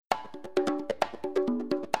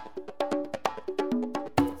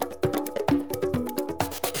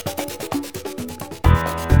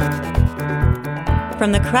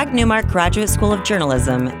From the Craig Newmark Graduate School of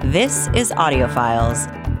Journalism, this is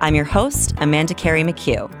AudioFiles. I'm your host, Amanda Kari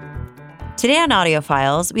McHugh. Today on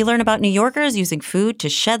AudioFiles, we learn about New Yorkers using food to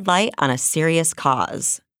shed light on a serious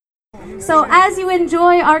cause. So as you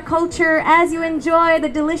enjoy our culture, as you enjoy the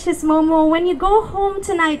delicious momo, when you go home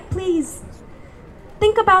tonight, please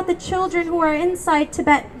think about the children who are inside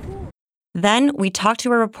Tibet. Then we talk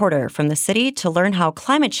to a reporter from the city to learn how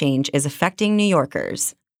climate change is affecting New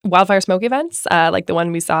Yorkers. Wildfire smoke events, like the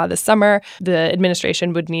one we saw this summer, the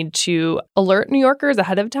administration would need to alert New Yorkers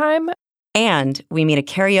ahead of time. And we meet a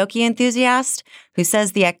karaoke enthusiast who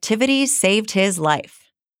says the activity saved his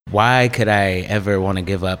life. Why could I ever want to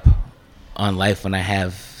give up on life when I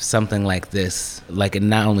have something like this? Like, it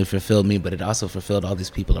not only fulfilled me, but it also fulfilled all these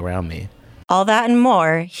people around me. All that and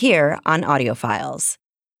more here on AudioFiles.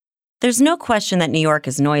 There's no question that New York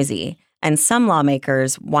is noisy, and some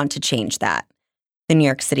lawmakers want to change that. The New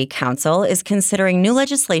York City Council is considering new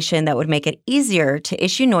legislation that would make it easier to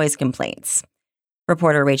issue noise complaints.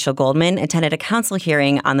 Reporter Rachel Goldman attended a council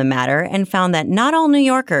hearing on the matter and found that not all New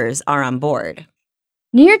Yorkers are on board.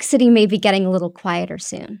 New York City may be getting a little quieter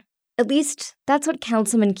soon. At least, that's what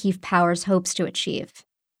Councilman Keith Powers hopes to achieve.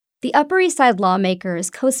 The Upper East Side lawmaker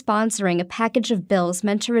is co-sponsoring a package of bills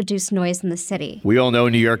meant to reduce noise in the city. We all know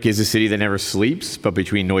New York is a city that never sleeps, but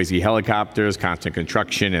between noisy helicopters, constant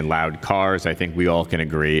construction, and loud cars, I think we all can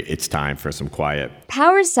agree it's time for some quiet.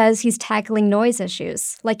 Powers says he's tackling noise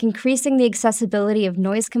issues, like increasing the accessibility of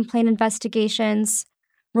noise complaint investigations,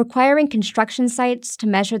 requiring construction sites to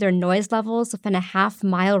measure their noise levels within a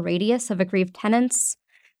half-mile radius of aggrieved tenants,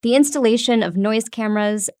 the installation of noise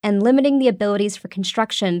cameras, and limiting the abilities for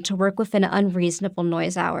construction to work within unreasonable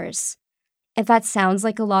noise hours. If that sounds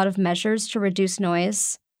like a lot of measures to reduce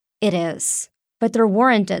noise, it is. But they're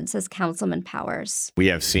warranted, says Councilman Powers. We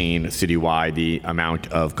have seen citywide the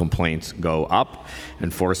amount of complaints go up,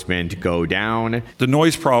 enforcement go down. The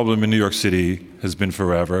noise problem in New York City has been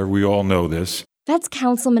forever. We all know this. That's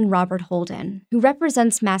Councilman Robert Holden, who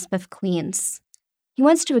represents Maspeth, Queens. He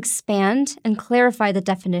wants to expand and clarify the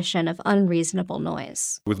definition of unreasonable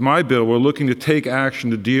noise. With my bill, we're looking to take action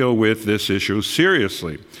to deal with this issue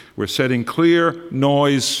seriously. We're setting clear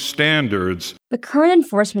noise standards. The current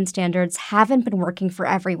enforcement standards haven't been working for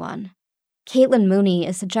everyone. Caitlin Mooney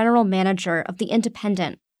is the general manager of The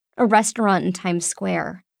Independent, a restaurant in Times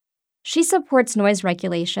Square. She supports noise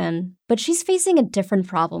regulation, but she's facing a different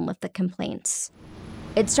problem with the complaints.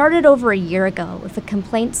 It started over a year ago with a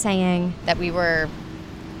complaint saying that we were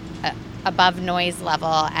above noise level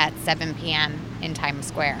at 7 p.m. in Times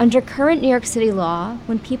Square. Under current New York City law,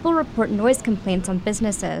 when people report noise complaints on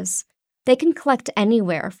businesses, they can collect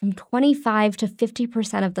anywhere from 25 to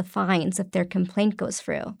 50% of the fines if their complaint goes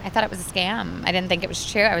through. I thought it was a scam. I didn't think it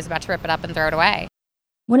was true. I was about to rip it up and throw it away.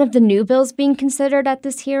 One of the new bills being considered at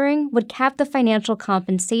this hearing would cap the financial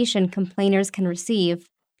compensation complainers can receive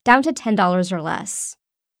down to $10 or less.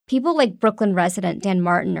 People like Brooklyn resident Dan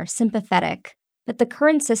Martin are sympathetic that the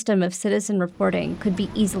current system of citizen reporting could be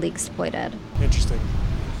easily exploited. Interesting.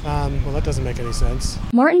 Well, that doesn't make any sense.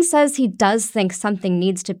 Martin says he does think something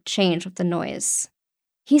needs to change with the noise.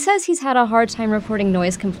 He says he's had a hard time reporting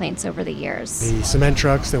noise complaints over the years. The cement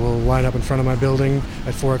trucks that will line up in front of my building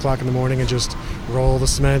at 4 o'clock in the morning and just roll the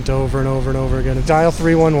cement over and over and over again. Dial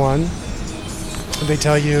 311. They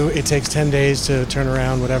tell you it takes 10 days to turn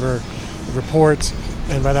around whatever report.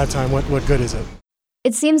 And by that time, what good is it?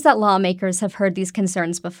 It seems that lawmakers have heard these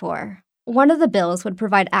concerns before. One of the bills would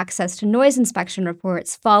provide access to noise inspection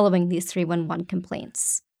reports following these 311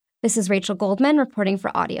 complaints. This is Rachel Goldman reporting for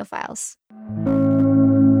AudioFiles.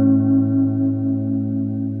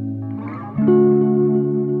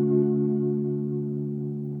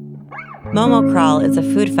 Momo Crawl is a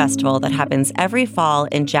food festival that happens every fall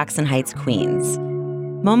in Jackson Heights, Queens.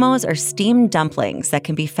 Momos are steamed dumplings that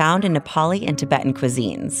can be found in Nepali and Tibetan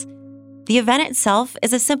cuisines. The event itself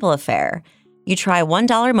is a simple affair. You try $1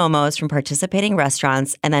 momos from participating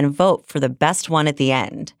restaurants and then vote for the best one at the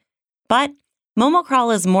end. But Momo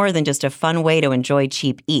Crawl is more than just a fun way to enjoy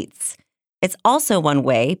cheap eats. It's also one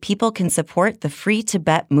way people can support the Free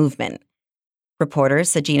Tibet movement. Reporter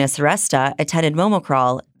Sajina Shrestha attended Momo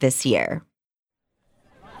Crawl this year.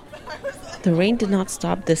 The rain did not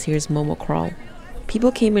stop this year's Momo Crawl.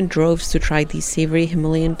 People came in droves to try these savory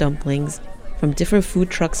Himalayan dumplings from different food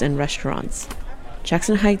trucks and restaurants.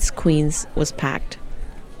 Jackson Heights, Queens was packed.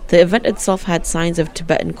 The event itself had signs of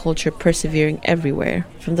Tibetan culture persevering everywhere,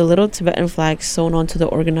 from the little Tibetan flags sewn onto the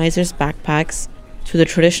organizers' backpacks to the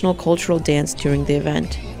traditional cultural dance during the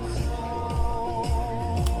event.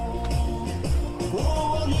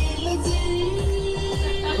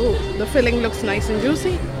 Ooh, the filling looks nice and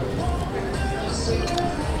juicy.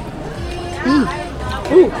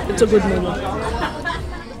 Ooh, it's a good momo.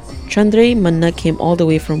 Chandray Manna came all the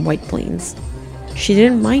way from White Plains. She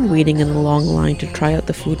didn't mind waiting in a long line to try out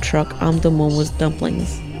the food truck Amda Momo's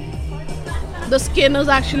dumplings. The skin is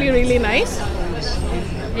actually really nice.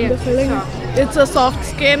 Yeah. The filling, it's a soft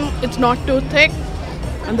skin, it's not too thick,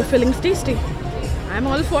 and the filling's tasty. I'm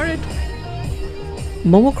all for it.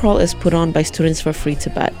 Momo Crawl is put on by Students for Free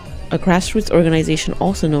Tibet, a grassroots organization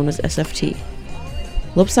also known as SFT.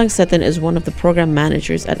 Lobsang Setan is one of the program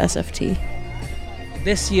managers at SFT.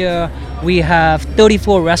 This year, we have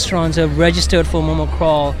 34 restaurants have registered for Momo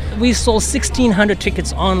Crawl. We sold 1,600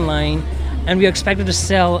 tickets online, and we are expected to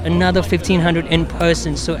sell another 1,500 in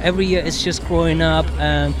person. So every year it's just growing up,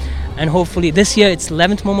 and hopefully this year it's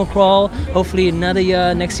 11th Momo Crawl. Hopefully another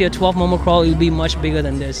year, next year 12th Momo Crawl, it will be much bigger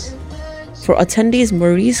than this. For attendees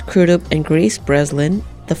Maurice Crudup and Grace Breslin,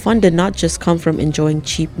 the fun did not just come from enjoying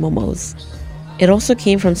cheap momos. It also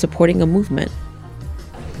came from supporting a movement.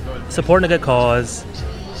 Supporting a good cause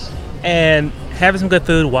and having some good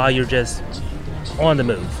food while you're just on the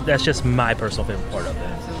move. That's just my personal favorite part of it.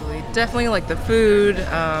 Absolutely. Definitely like the food,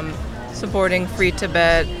 supporting Free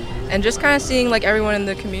Tibet, and just kind of seeing like everyone in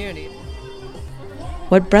the community.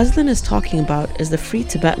 What Breslin is talking about is the Free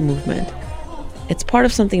Tibet movement. It's part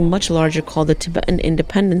of something much larger called the Tibetan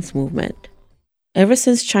independence movement. Ever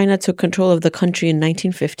since China took control of the country in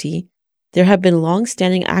 1950, there have been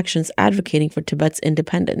long-standing actions advocating for Tibet's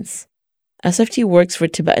independence. SFT works for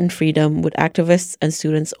Tibetan freedom with activists and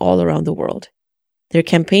students all around the world. Their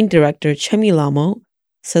campaign director, Chemi Lamo,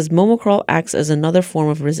 says Momo Crawl acts as another form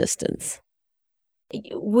of resistance.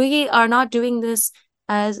 We are not doing this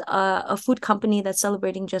as a food company that's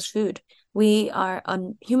celebrating just food. We are a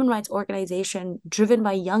human rights organization driven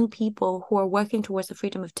by young people who are working towards the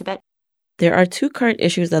freedom of Tibet. There are two current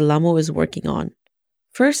issues that Lamo is working on.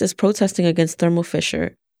 First is protesting against Thermo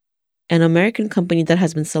Fisher, an American company that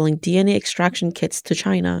has been selling DNA extraction kits to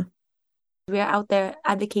China. We're out there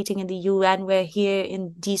advocating in the UN. We're here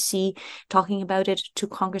in DC talking about it to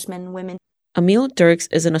congressmen and women. Emil Dirks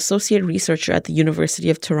is an associate researcher at the University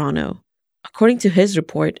of Toronto. According to his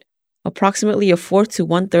report, approximately a fourth to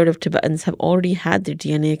one-third of Tibetans have already had their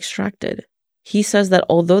DNA extracted. He says that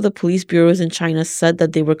although the police bureaus in China said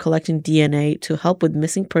that they were collecting DNA to help with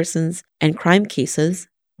missing persons and crime cases,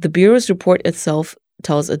 the bureau's report itself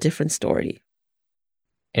tells a different story.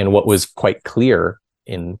 And what was quite clear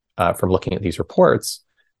from looking at these reports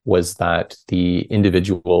was that the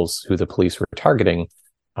individuals who the police were targeting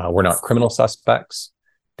were not criminal suspects.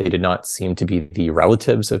 They did not seem to be the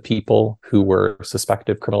relatives of people who were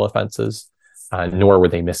suspected of criminal offenses, nor were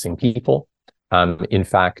they missing people. In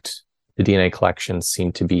fact, the DNA collections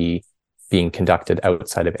seem to be being conducted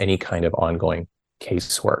outside of any kind of ongoing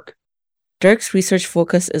casework. Dirk's research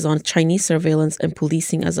focus is on Chinese surveillance and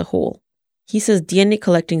policing as a whole. He says DNA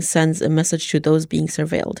collecting sends a message to those being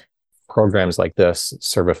surveilled. Programs like this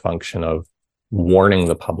serve a function of warning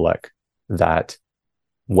the public that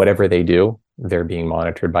whatever they do, they're being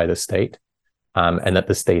monitored by the state, and that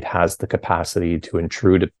the state has the capacity to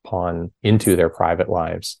intrude into their private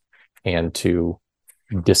lives and to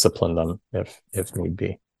discipline them if need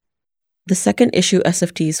be. The second issue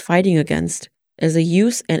SFT is fighting against is the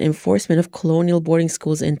use and enforcement of colonial boarding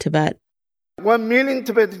schools in Tibet. 1 million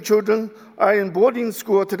Tibetan children are in boarding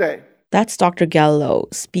school today. That's Dr. Gallo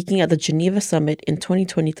speaking at the Geneva Summit in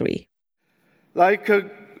 2023. Like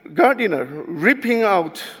a gardener ripping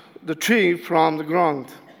out the tree from the ground.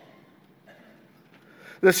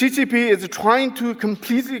 The CCP is trying to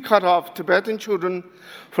completely cut off Tibetan children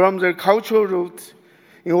from their cultural roots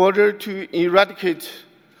in order to eradicate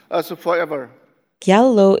us forever.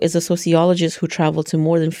 Gallo is a sociologist who traveled to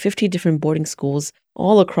more than 50 different boarding schools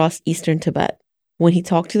all across eastern Tibet. When he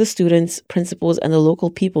talked to the students, principals, and the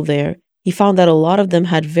local people there, he found that a lot of them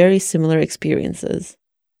had very similar experiences.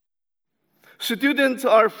 Students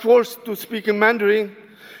are forced to speak in Mandarin.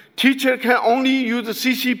 Teacher can only use the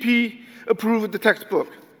CCP-approved textbook.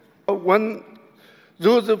 When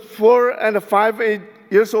those 4 and 5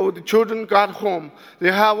 years old children got home,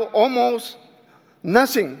 they have almost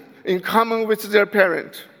nothing in common with their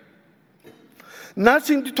parent.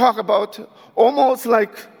 Nothing to talk about, almost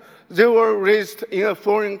like they were raised in a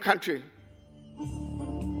foreign country.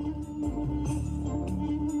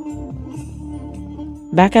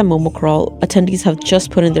 Back at Momo Crawl, attendees have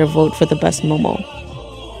just put in their vote for the best Momo.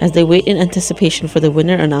 As they wait in anticipation for the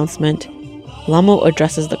winner announcement, Lamo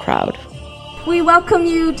addresses the crowd. We welcome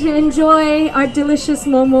you to enjoy our delicious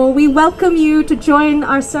momo. We welcome you to join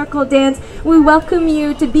our circle dance. We welcome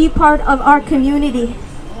you to be part of our community.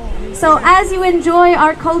 So as you enjoy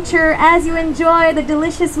our culture, as you enjoy the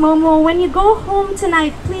delicious momo, when you go home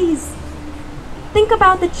tonight, please think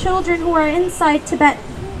about the children who are inside Tibet,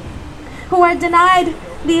 who are denied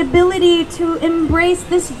the ability to embrace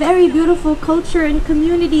this very beautiful culture and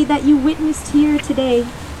community that you witnessed here today.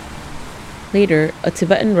 Later, a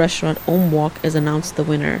Tibetan restaurant Om Walk is announced the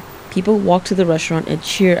winner. People walk to the restaurant and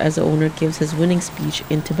cheer as the owner gives his winning speech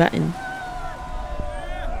in Tibetan.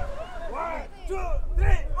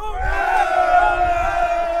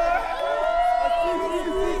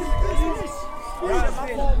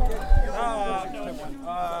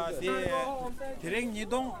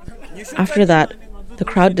 After that, the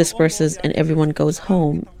crowd disperses and everyone goes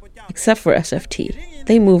home, except for SFT.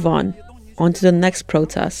 They move on to the next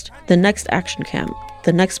protest, the next action camp,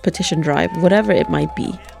 the next petition drive, whatever it might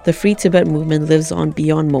be. The Free Tibet movement lives on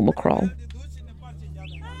beyond Momo Crawl.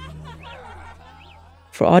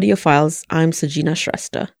 For AudioFiles, I'm Sajina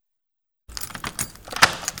Shrestha.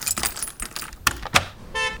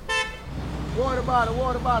 Water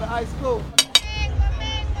bottle, ice cool.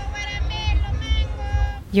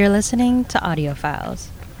 You're listening to AudioFiles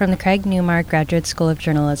from the Craig Newmark Graduate School of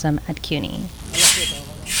Journalism at CUNY.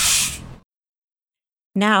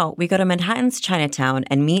 Now we go to Manhattan's Chinatown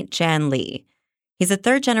and meet Jan Lee. He's a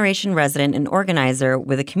third-generation resident and organizer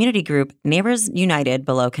with a community group, Neighbors United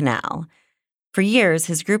Below Canal. For years,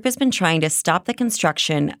 his group has been trying to stop the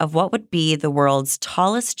construction of what would be the world's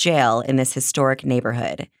tallest jail in this historic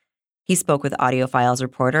neighborhood. He spoke with AudioFiles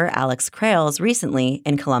reporter Alex Krales recently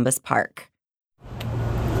in Columbus Park.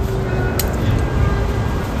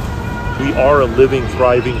 We are a living,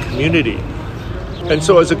 thriving community. And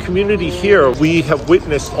so as a community here, we have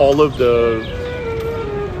witnessed all of the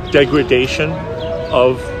degradation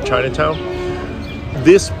of Chinatown.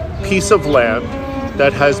 This piece of land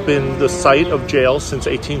that has been the site of jails since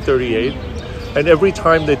 1838, and every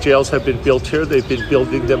time that jails have been built here, they've been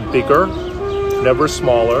building them bigger, never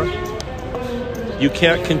smaller. You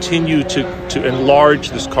can't continue to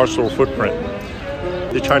enlarge this carceral footprint.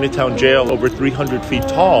 The Chinatown jail, over 300 feet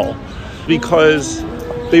tall, because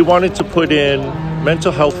they wanted to put in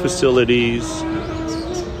mental health facilities,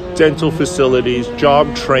 dental facilities,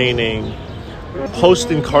 job training,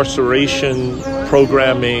 post-incarceration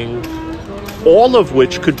programming, all of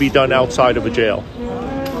which could be done outside of a jail.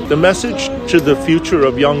 The message to the future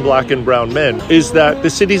of young black and brown men is that the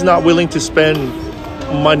city's not willing to spend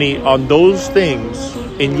money on those things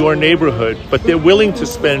in your neighborhood, but they're willing to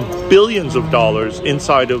spend billions of dollars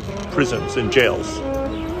inside of prisons and jails.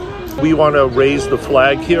 We want to raise the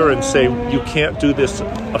flag here and say, you can't do this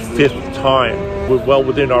a fifth time. We're well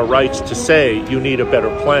within our rights to say you need a better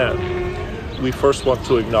plan. We first want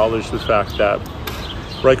to acknowledge the fact that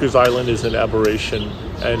Rikers Island is an aberration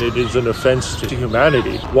and it is an offense to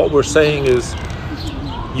humanity. What we're saying is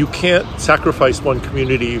you can't sacrifice one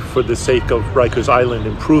community for the sake of Rikers Island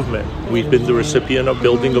improvement. We've been the recipient of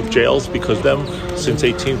building of jails because of them since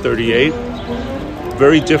 1838.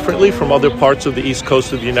 Very differently from other parts of the East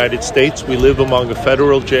Coast of the United States, we live among a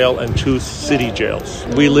federal jail and 2 city jails.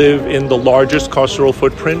 We live in the largest carceral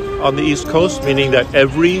footprint on the East Coast, meaning that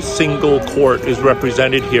every single court is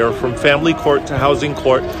represented here, from family court to housing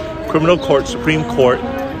court, criminal court, Supreme Court,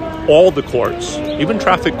 all the courts, even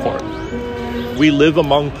traffic court. We live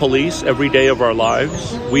among police every day of our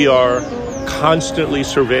lives. We are constantly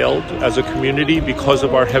surveilled as a community because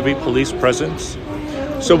of our heavy police presence.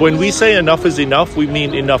 So when we say enough is enough, we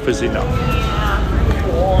mean enough is enough.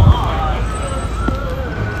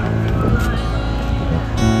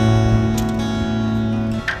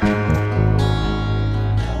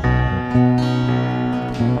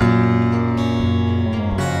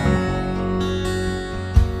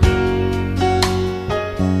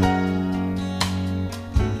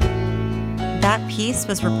 That piece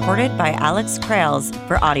was reported by Alex Krales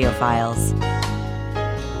for AudioFiles.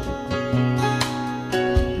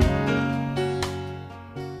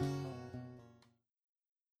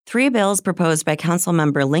 Three bills proposed by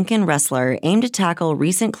Councilmember Lincoln Ressler aim to tackle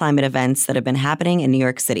recent climate events that have been happening in New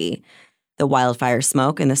York City. The wildfire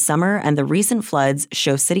smoke in the summer and the recent floods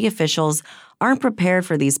show city officials aren't prepared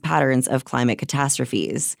for these patterns of climate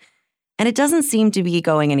catastrophes. And it doesn't seem to be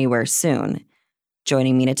going anywhere soon.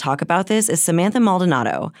 Joining me to talk about this is Samantha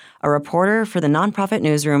Maldonado, a reporter for the nonprofit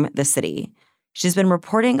newsroom The City. She's been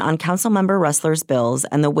reporting on Councilmember Ressler's bills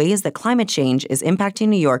and the ways that climate change is impacting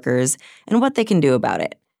New Yorkers and what they can do about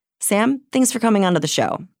it. Sam, thanks for coming onto the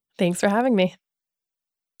show. Thanks for having me.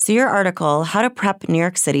 So your article, How to Prep New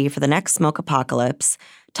York City for the Next Smoke Apocalypse,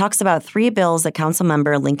 talks about 3 bills that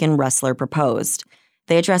Councilmember Lincoln Ressler proposed.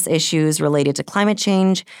 They address issues related to climate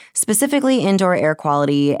change, specifically indoor air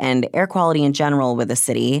quality and air quality in general with the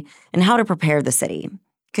city, and how to prepare the city.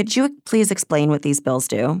 Could you please explain what these bills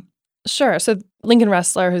do? Sure. So Lincoln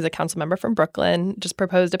Ressler, who's a council member from Brooklyn, just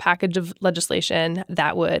proposed a package of legislation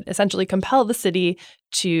that would essentially compel the city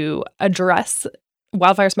to address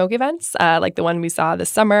wildfire smoke events like the one we saw this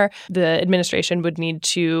summer. The administration would need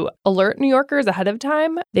to alert New Yorkers ahead of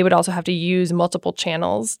time. They would also have to use multiple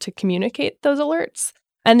channels to communicate those alerts.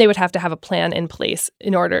 And they would have to have a plan in place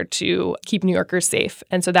in order to keep New Yorkers safe.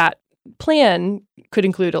 And so that plan could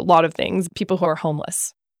include a lot of things, people who are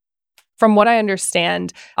homeless. From what I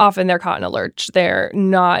understand, often they're caught in a lurch. They're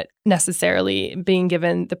not necessarily being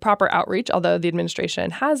given the proper outreach, although the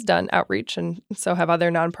administration has done outreach and so have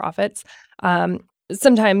other nonprofits.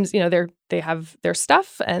 Sometimes, they have their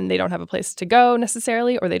stuff and they don't have a place to go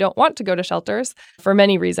necessarily, or they don't want to go to shelters for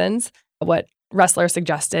many reasons. What Ressler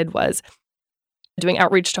suggested was doing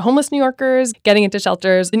outreach to homeless New Yorkers, getting into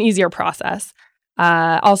shelters, an easier process.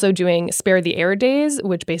 Also doing Spare the Air Days,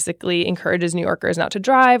 which basically encourages New Yorkers not to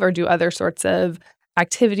drive or do other sorts of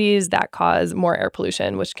activities that cause more air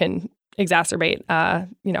pollution, which can exacerbate,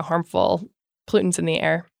 harmful pollutants in the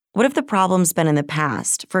air. What have the problems been in the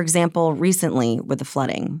past? For example, recently with the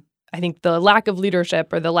flooding? I think the lack of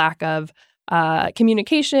leadership or the lack of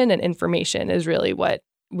communication and information is really what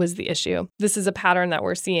was the issue. This is a pattern that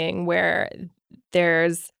we're seeing where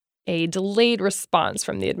there's a delayed response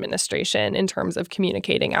from the administration in terms of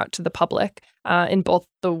communicating out to the public in both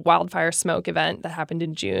the wildfire smoke event that happened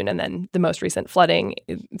in June and then the most recent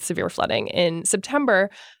severe flooding in September.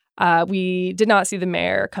 We did not see the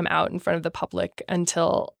mayor come out in front of the public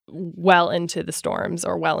until well into the storms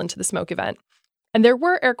or well into the smoke event. And there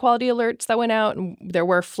were air quality alerts that went out, and there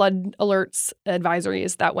were flood alerts,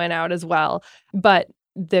 advisories that went out as well. But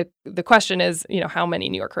the question is, how many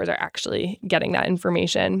New Yorkers are actually getting that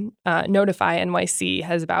information? Notify NYC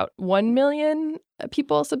has about 1 million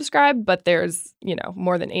people subscribed, but there's,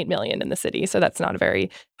 more than 8 million in the city. So that's not a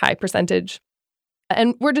very high percentage.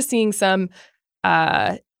 And we're just seeing some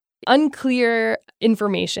unclear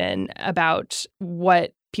information about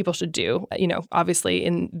what people should do. Obviously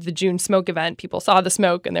in the June smoke event, people saw the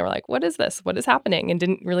smoke and they were like, what is this? What is happening? And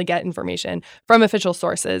didn't really get information from official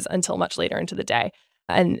sources until much later into the day.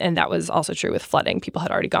 And that was also true with flooding. People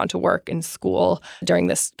had already gone to work and school during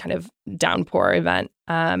this kind of downpour event.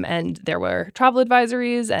 And there were travel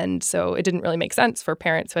advisories. And so it didn't really make sense for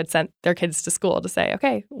parents who had sent their kids to school to say,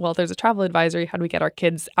 okay, well, there's a travel advisory. How do we get our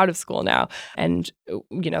kids out of school now? And,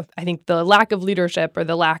 I think the lack of leadership or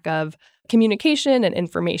the lack of communication and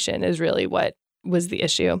information is really what was the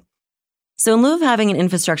issue. So in lieu of having an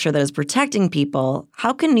infrastructure that is protecting people,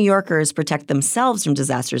 how can New Yorkers protect themselves from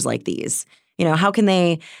disasters like these? How can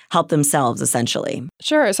they help themselves, essentially?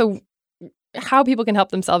 Sure. So how people can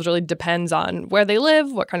help themselves really depends on where they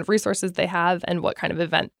live, what kind of resources they have, and what kind of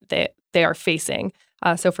event they are facing.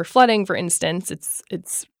 So for flooding, for instance,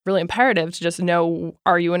 it's really imperative to just know,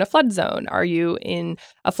 are you in a flood zone? Are you in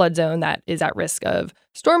a flood zone that is at risk of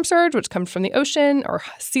storm surge, which comes from the ocean, or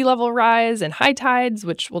sea level rise and high tides,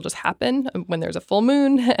 which will just happen when there's a full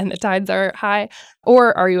moon and the tides are high?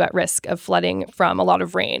 Or are you at risk of flooding from a lot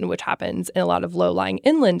of rain, which happens in a lot of low-lying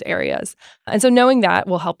inland areas? And so knowing that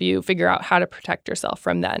will help you figure out how to protect yourself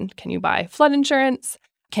from then. Can you buy flood insurance?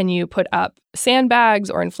 Can you put up sandbags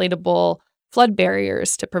or inflatable flood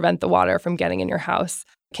barriers to prevent the water from getting in your house?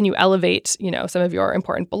 Can you elevate, some of your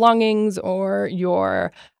important belongings or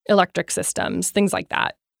your electric systems, things like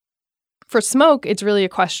that? For smoke, it's really a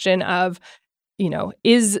question of,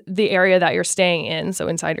 is the area that you're staying in, so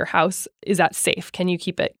inside your house, is that safe? Can you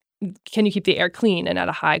keep the air clean and at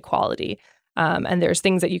a high quality? And there's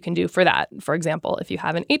things that you can do for that. For example, if you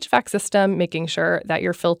have an HVAC system, making sure that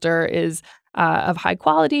your filter is of high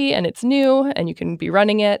quality and it's new and you can be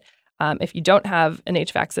running it. If you don't have an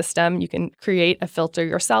HVAC system, you can create a filter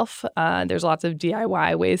yourself. There's lots of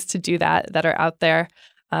DIY ways to do that are out there.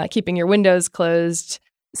 Keeping your windows closed,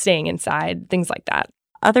 staying inside, things like that.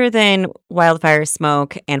 Other than wildfire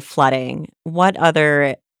smoke and flooding, what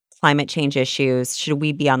other climate change issues should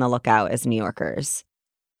we be on the lookout as New Yorkers?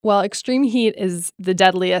 Well, extreme heat is the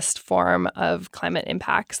deadliest form of climate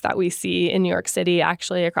impacts that we see in New York City,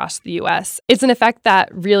 actually across the U.S. It's an effect that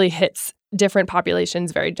really hits different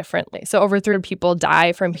populations very differently. So over 300 people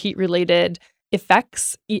die from heat-related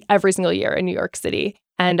effects every single year in New York City.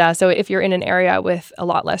 And so if you're in an area with a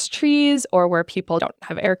lot less trees or where people don't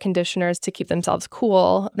have air conditioners to keep themselves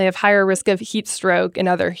cool, they have higher risk of heat stroke and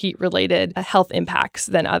other heat-related health impacts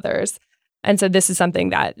than others. And so this is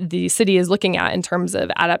something that the city is looking at in terms of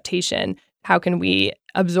adaptation. How can we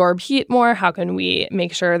absorb heat more? How can we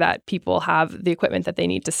make sure that people have the equipment that they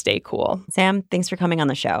need to stay cool? Sam, thanks for coming on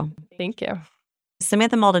the show. Thank you.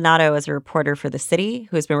 Samantha Maldonado is a reporter for The City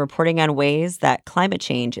who has been reporting on ways that climate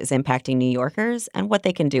change is impacting New Yorkers and what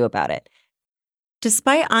they can do about it.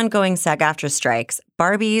 Despite ongoing SAG-AFTRA strikes,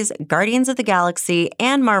 Barbies, Guardians of the Galaxy,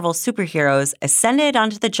 and Marvel superheroes ascended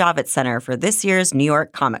onto the Javits Center for this year's New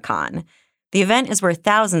York Comic-Con. The event is where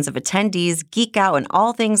thousands of attendees geek out on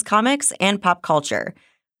all things comics and pop culture.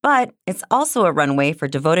 But it's also a runway for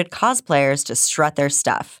devoted cosplayers to strut their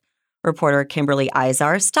stuff. Reporter Kimberly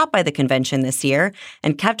Izar stopped by the convention this year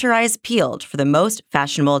and kept her eyes peeled for the most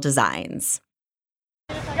fashionable designs.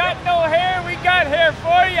 Got no hair? We got hair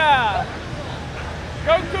for ya!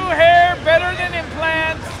 Goku hair better than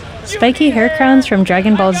implants. Spiky hair crowns from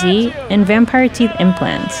Dragon Ball Z, and vampire teeth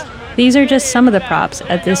implants. These are just some of the props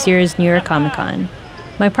at this year's New York Comic Con.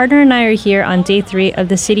 My partner and I are here on day 3 of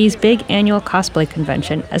the city's big annual cosplay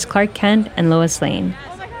convention as Clark Kent and Lois Lane.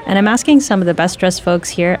 And I'm asking some of the best dressed folks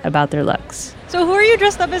here about their looks. So who are you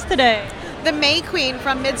dressed up as today? The May Queen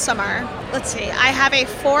from Midsummer. Let's see, I have a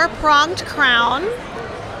 4-pronged crown,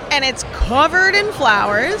 and it's covered in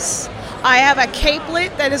flowers. I have a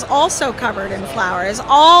capelet that is also covered in flowers.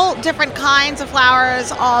 All different kinds of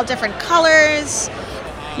flowers, all different colors.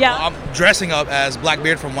 Yeah. I'm dressing up as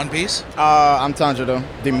Blackbeard from One Piece. I'm Tanjiro,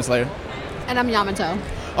 Demon Slayer. And I'm Yamato.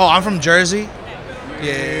 Oh, I'm from Jersey.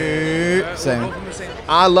 Yeah. Same.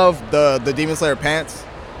 I love the Demon Slayer pants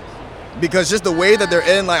because just the way that they're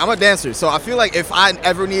in, like, I'm a dancer, so I feel like if I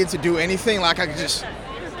ever needed to do anything, like I could just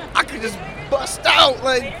bust out,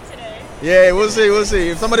 like, yeah, we'll see.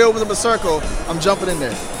 If somebody opens up a circle, I'm jumping in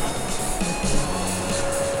there.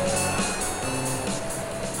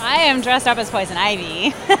 I am dressed up as Poison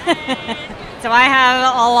Ivy. So I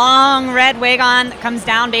have a long red wig on that comes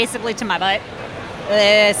down basically to my butt.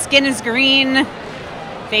 The skin is green,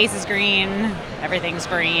 face is green, everything's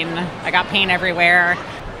green. I got paint everywhere.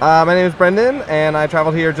 My name is Brendan, and I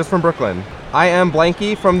traveled here just from Brooklyn. I am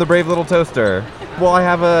Blanky from The Brave Little Toaster. Well, I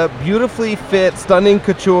have a beautifully fit, stunning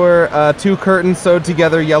couture, 2 curtains sewed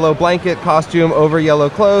together yellow blanket costume over yellow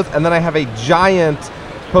clothes, and then I have a giant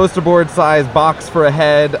poster board size box for a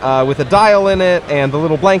head with a dial in it and the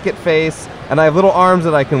little blanket face, and I have little arms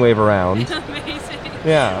that I can wave around. Amazing.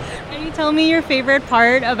 Yeah. Can you tell me your favorite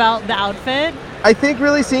part about the outfit? I think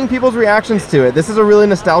really seeing people's reactions to it. This is a really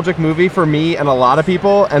nostalgic movie for me and a lot of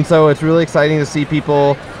people, and so it's really exciting to see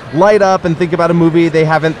people light up and think about a movie they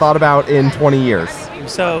haven't thought about in 20 years.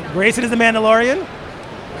 So Grayson is the Mandalorian,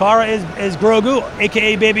 Kara is Grogu,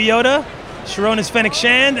 aka Baby Yoda, Sharon is Fennec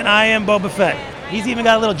Shand, and I am Boba Fett. He's even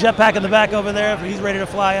got a little jetpack in the back over there if he's ready to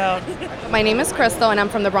fly out. My name is Crystal, and I'm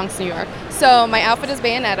from the Bronx, New York. So my outfit is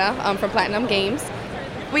Bayonetta from Platinum Games.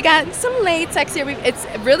 We got some latex here. It's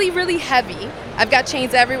really, really heavy. I've got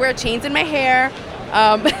chains everywhere, chains in my hair.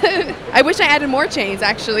 I wish I added more chains,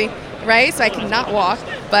 actually, right? So I cannot walk,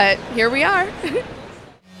 but here we are.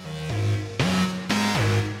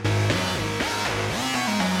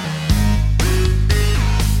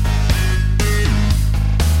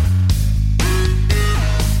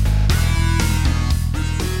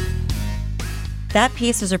 That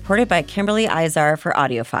piece was reported by Kimberly Izar for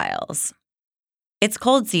AudioFiles. It's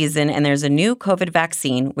cold season, and there's a new COVID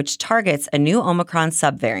vaccine which targets a new Omicron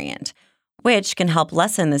subvariant, which can help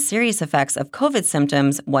lessen the serious effects of COVID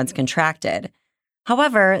symptoms once contracted.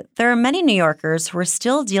 However, there are many New Yorkers who are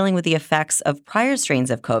still dealing with the effects of prior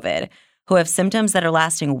strains of COVID, who have symptoms that are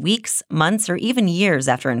lasting weeks, months, or even years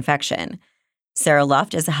after infection. Sarah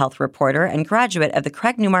Luft is a health reporter and graduate of the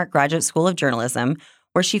Craig Newmark Graduate School of Journalism,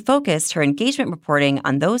 where she focused her engagement reporting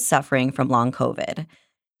on those suffering from long COVID.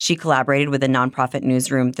 She collaborated with the nonprofit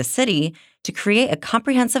newsroom The City to create a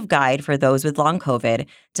comprehensive guide for those with long COVID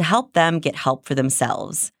to help them get help for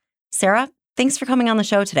themselves. Sarah, thanks for coming on the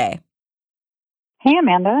show today. Hey,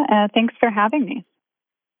 Amanda. Thanks for having me.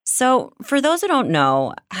 So, for those who don't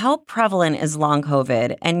know, how prevalent is long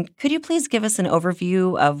COVID? And could you please give us an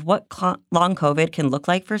overview of what long COVID can look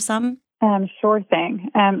like for some? Sure thing.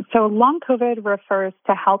 So long COVID refers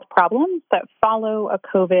to health problems that follow a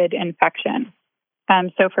COVID infection.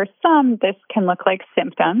 So for some, this can look like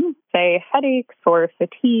symptoms, say headaches or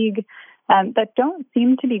fatigue, that don't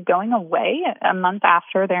seem to be going away a month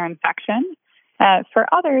after their infection. For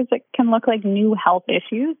others, it can look like new health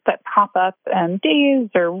issues that pop up days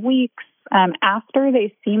or weeks after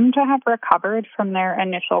they seem to have recovered from their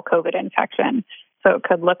initial COVID infection. So it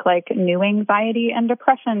could look like new anxiety and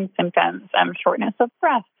depression symptoms, shortness of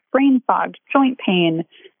breath, brain fog, joint pain,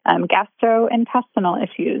 gastrointestinal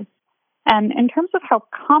issues. And in terms of how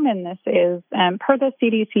common this is, per the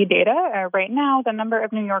CDC data, right now, the number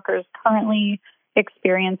of New Yorkers currently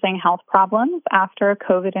experiencing health problems after a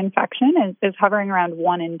COVID infection is hovering around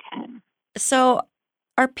 1 in 10. So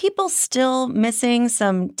are people still missing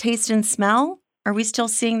some taste and smell? Are we still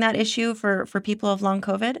seeing that issue for people with long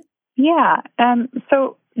COVID? Yeah.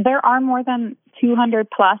 So there are more than 200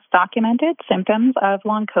 plus documented symptoms of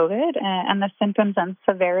long COVID, and the symptoms and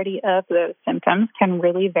severity of those symptoms can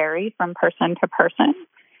really vary from person to person.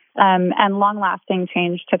 And long-lasting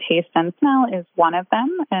change to taste and smell is one of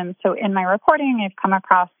them. So in my reporting, I've come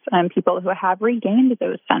across people who have regained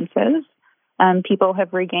those senses. People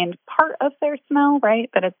have regained part of their smell, right?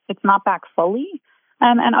 But it's not back fully.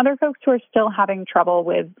 And other folks who are still having trouble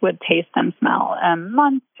with taste and smell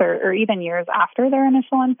months or even years after their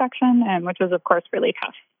initial infection, which is, of course, really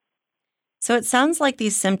tough. So it sounds like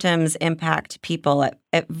these symptoms impact people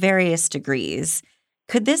at various degrees.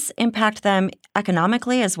 Could this impact them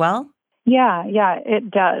economically as well? Yeah, it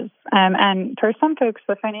does. And for some folks,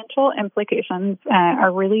 the financial implications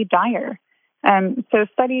are really dire. So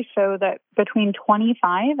studies show that between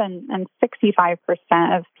 25 and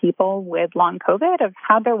 65% of people with long COVID have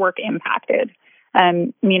had their work impacted,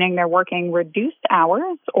 meaning they're working reduced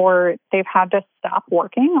hours or they've had to stop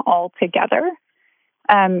working altogether.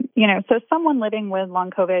 So someone living with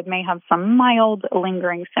long COVID may have some mild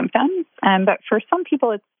lingering symptoms, but for some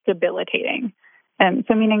people it's debilitating.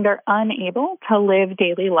 So meaning they're unable to live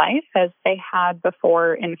daily life as they had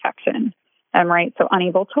before infection. Right? So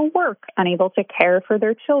unable to work, unable to care for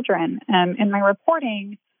their children. In my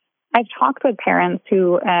reporting, I've talked with parents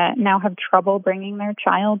who now have trouble bringing their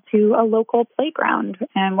child to a local playground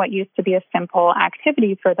and what used to be a simple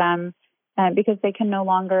activity for them because they can no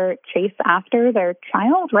longer chase after their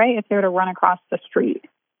child, right, if they're to run across the street.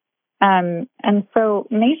 And so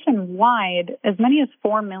nationwide, as many as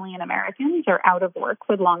 4 million Americans are out of work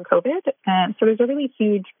with long COVID. So there's a really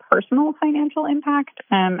huge personal financial impact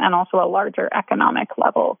and also a larger economic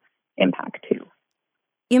level impact too.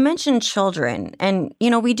 You mentioned children, and,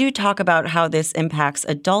 we do talk about how this impacts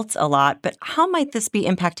adults a lot, but how might this be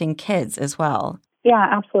impacting kids as well? Yeah,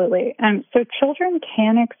 absolutely. So children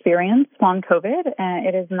can experience long COVID.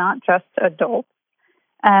 It is not just adults.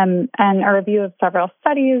 And a review of several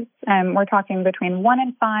studies, we're talking between 1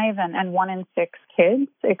 in 5 and 1 in 6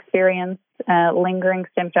 kids experience lingering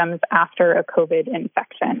symptoms after a COVID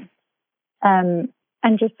infection. And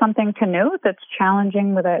just something to note that's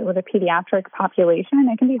challenging with a pediatric population,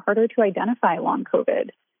 it can be harder to identify long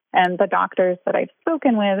COVID. And the doctors that I've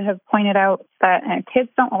spoken with have pointed out that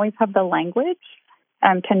kids don't always have the language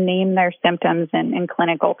to name their symptoms in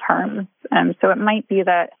clinical terms. So it might be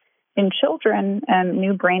that in children,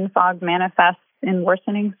 new brain fog manifests in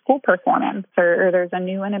worsening school performance, or there's a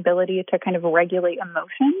new inability to kind of regulate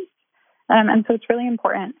emotions. And so it's really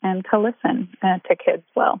important to listen to kids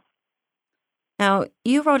well. Now,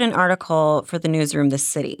 you wrote an article for the newsroom The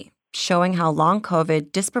City showing how long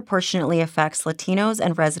COVID disproportionately affects Latinos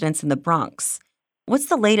and residents in the Bronx. What's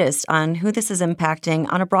the latest on who this is impacting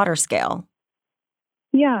on a broader scale?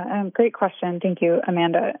 Yeah, great question. Thank you,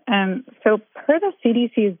 Amanda. So per the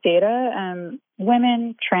CDC's data,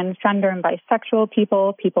 women, transgender and bisexual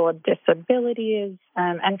people, people with disabilities,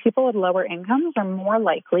 and people with lower incomes are more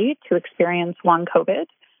likely to experience long COVID.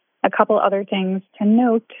 A couple other things to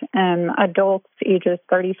note, adults ages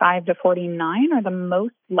 35 to 49 are the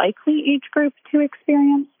most likely age group to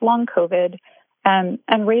experience long COVID,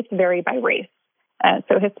 and rates vary by race.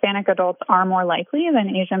 So Hispanic adults are more likely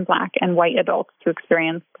than Asian, Black, and white adults to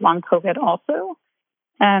experience long COVID also.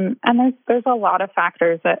 And there's a lot of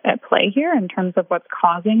factors at play here in terms of what's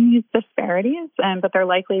causing these disparities, but they're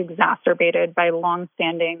likely exacerbated by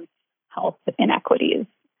longstanding health inequities.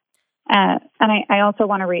 And I also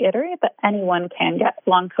want to reiterate that anyone can get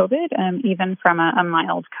long COVID, even from a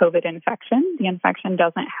mild COVID infection. The infection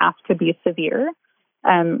doesn't have to be severe,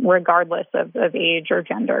 regardless of age or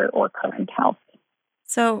gender or current health.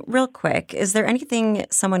 So real quick, is there anything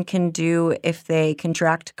someone can do if they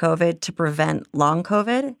contract COVID to prevent long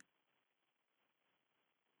COVID?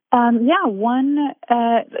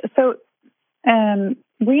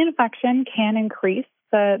 Reinfection can increase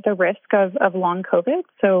the risk of long COVID.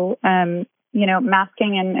 So,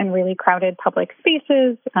 masking in really crowded public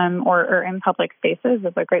spaces or in public spaces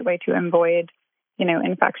is a great way to avoid,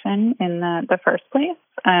 infection in the first place.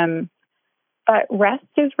 But rest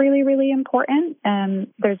is really, really important.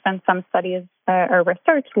 There's been some studies or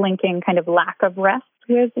research linking kind of lack of rest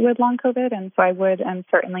with long COVID. And so I would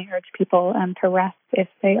certainly urge people to rest if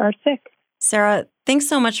they are sick. Sarah, thanks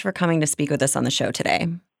so much for coming to speak with us on the show today.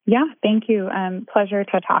 Yeah, thank you. Pleasure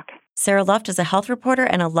to talk. Sarah Luft is a health reporter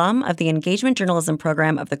and alum of the Engagement Journalism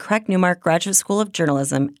program of the Craig Newmark Graduate School of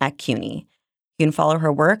Journalism at CUNY. You can follow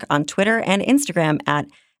her work on Twitter and Instagram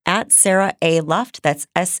at Sarah A. Luft. That's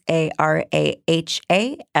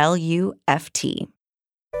SarahALuft.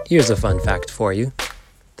 Here's a fun fact for you.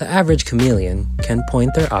 The average chameleon can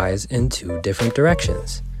point their eyes in 2 different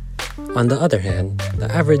directions. On the other hand,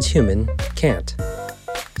 the average human can't.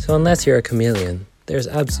 So unless you're a chameleon, there's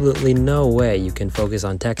absolutely no way you can focus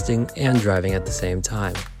on texting and driving at the same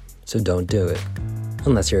time. So don't do it,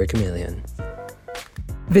 unless you're a chameleon.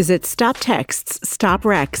 Visit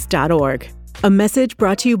StopTextsStopWrecks.org. A message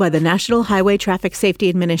brought to you by the National Highway Traffic Safety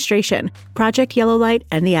Administration, Project Yellow Light,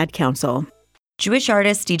 and the Ad Council. Jewish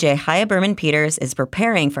artist DJ Chaia Berman Peters is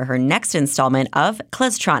preparing for her next installment of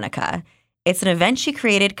Kleztronica. It's an event she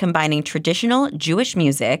created combining traditional Jewish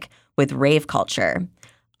music with rave culture.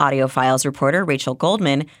 AudioFiles reporter Rachel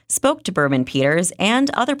Goldman spoke to Berman Peters and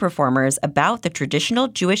other performers about the traditional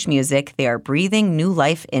Jewish music they are breathing new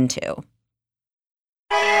life into.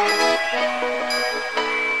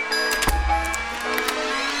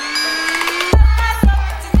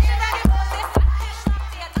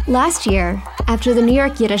 Last year, after the New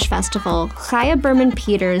York Yiddish Festival, Chaia Berman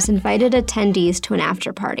Peters invited attendees to an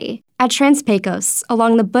after-party at Trans-Pecos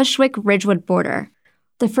along the Bushwick-Ridgewood border,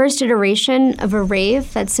 the first iteration of a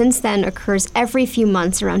rave that since then occurs every few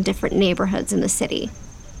months around different neighborhoods in the city.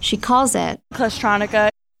 She calls it Kleztronica.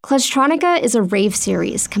 Kleztronica is a rave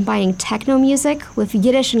series combining techno music with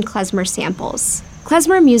Yiddish and klezmer samples.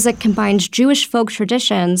 Klezmer music combines Jewish folk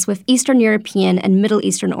traditions with Eastern European and Middle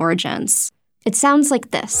Eastern origins. It sounds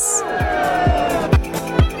like this.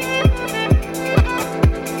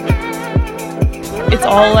 It's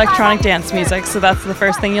all electronic dance music, so that's the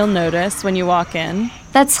first thing you'll notice when you walk in.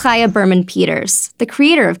 That's Chaia Berman Peters, the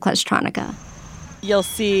creator of Kleztronica. You'll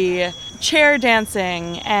see chair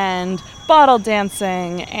dancing and bottle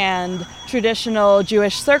dancing and traditional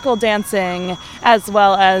Jewish circle dancing, as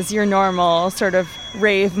well as your normal sort of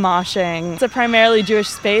rave moshing. It's a primarily Jewish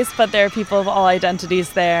space, but there are people of all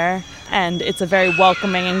identities there, and it's a very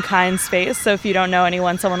welcoming and kind space, so if you don't know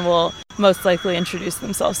anyone, someone will most likely introduce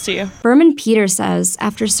themselves to you. Berman Peters says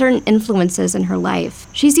after certain influences in her life,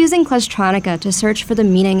 she's using Kleztronica to search for the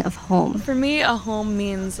meaning of home. For me, a home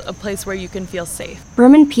means a place where you can feel safe.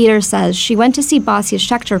 Berman Peters says she went to see Basia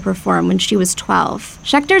Schechter perform when she was 12.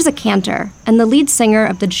 Schechter's a cantor and the lead singer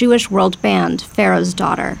of the Jewish world band, Pharaoh's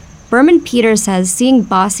Daughter. Berman Peters says seeing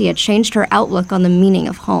Basia changed her outlook on the meaning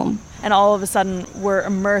of home. And all of a sudden, we're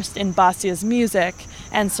immersed in Basia's music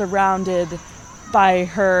and surrounded by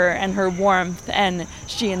her and her warmth, and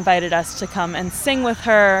she invited us to come and sing with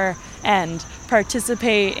her and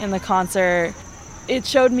participate in the concert. It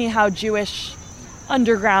showed me how Jewish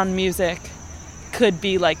underground music could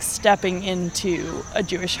be like stepping into a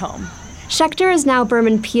Jewish home. Schechter is now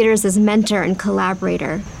Berman Peters' mentor and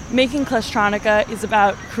collaborator. Making Kleztronica is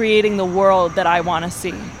about creating the world that I want to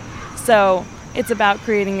see. So it's about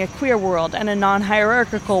creating a queer world and a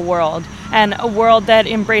non-hierarchical world, and a world that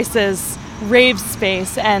embraces rave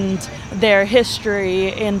space and their history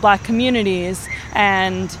in Black communities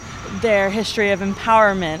and their history of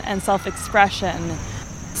empowerment and self-expression.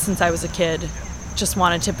 Since I was a kid, just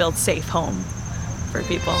wanted to build safe home for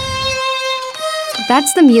people.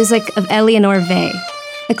 That's the music of Eleanore Weill,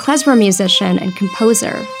 a klezmer musician and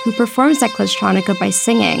composer who performs at Kleztronica by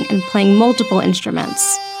singing and playing multiple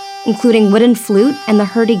instruments, including wooden flute and the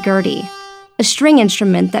hurdy-gurdy, a string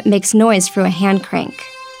instrument that makes noise through a hand crank.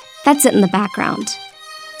 That's it in the background.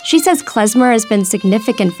 She says klezmer has been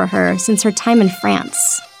significant for her since her time in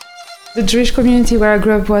France. The Jewish community where I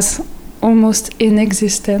grew up was almost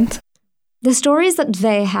inexistent. The stories that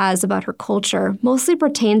Weill has about her culture mostly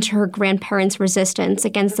pertain to her grandparents' resistance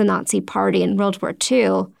against the Nazi Party in World War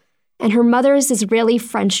II and her mother's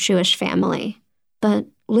Israeli-French-Jewish family. But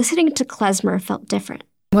listening to klezmer felt different.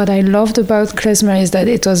 What I loved about klezmer is that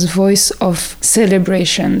it was voice of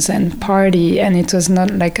celebrations and party, and it was not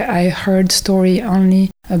like I heard story only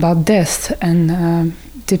about death and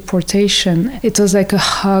deportation. It was like a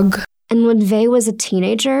hug. And when Weill was a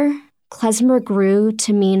teenager, klezmer grew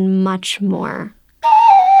to mean much more.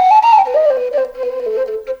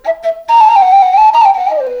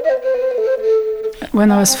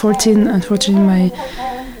 When I was 14, unfortunately, my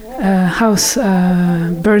house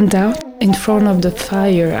burned out. In front of the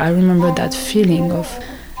fire, I remember that feeling of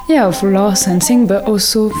loss and thing, but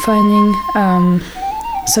also finding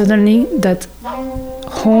suddenly that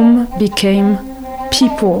home became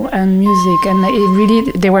people and music, and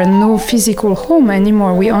there were no physical home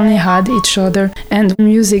anymore. We only had each other and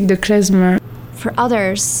music, the klezmer. For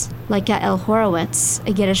others, like Yael Horowitz,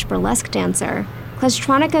 a Yiddish burlesque dancer,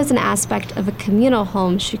 Kleztronica is an aspect of a communal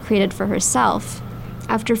home she created for herself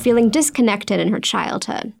after feeling disconnected in her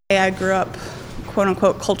childhood. I grew up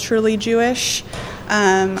quote-unquote culturally Jewish.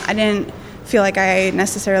 I didn't feel like I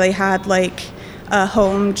necessarily had like a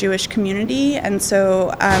home Jewish community, and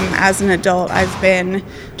so as an adult I've been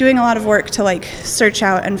doing a lot of work to like search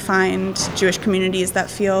out and find Jewish communities that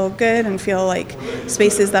feel good and feel like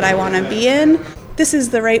spaces that I want to be in. This is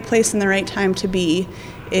the right place and the right time to be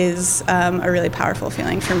is a really powerful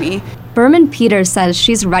feeling for me. Berman Peters says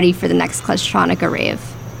she's ready for the next Kleztronica rave.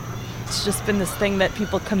 It's just been this thing that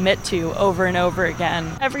people commit to over and over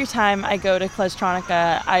again. Every time I go to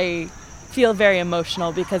Kleztronica, I feel very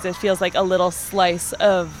emotional because it feels like a little slice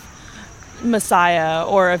of Messiah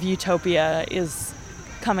or of utopia is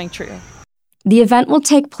coming true. The event will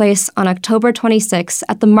take place on October 26th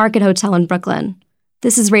at the Market Hotel in Brooklyn.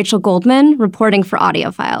 This is Rachel Goldman reporting for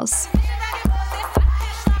AudioFiles.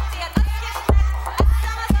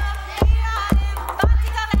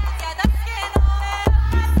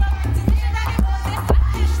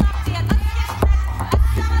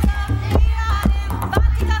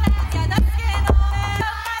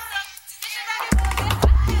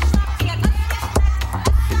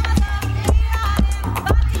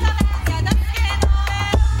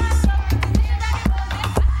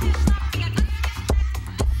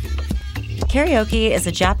 Karaoke is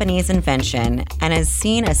a Japanese invention and has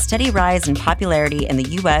seen a steady rise in popularity in the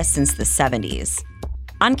U.S. since the 70s.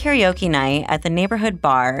 On karaoke night at the neighborhood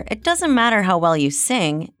bar, it doesn't matter how well you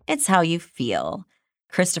sing, it's how you feel.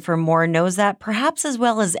 Christopher Moore knows that perhaps as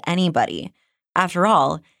well as anybody. After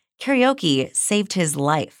all, karaoke saved his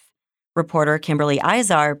life. Reporter Kimberly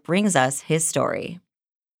Izar brings us his story.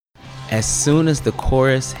 As soon as the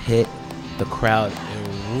chorus hit, the crowd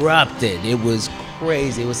erupted. It was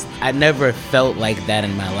crazy. I never felt like that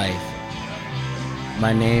in my life.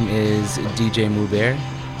 My name is DJ Muber,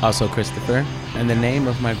 also Christopher, and the name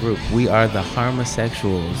of my group, we are the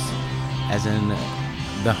Harmosexuals, as in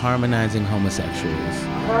the harmonizing homosexuals.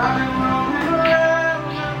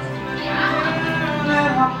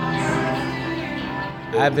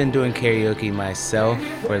 I've been doing karaoke myself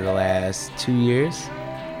for the last 2 years.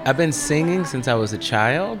 I've been singing since I was a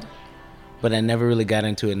child, but I never really got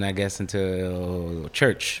into it, and I guess until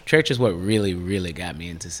church. Church is what really, really got me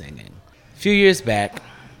into singing. A few years back,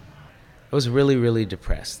 I was really, really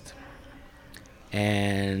depressed.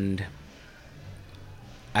 And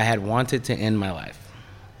I had wanted to end my life.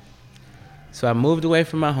 So I moved away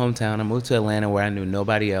from my hometown. I moved to Atlanta where I knew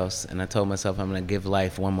nobody else, and I told myself I'm going to give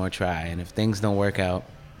life one more try. And if things don't work out,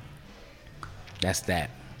 that's that.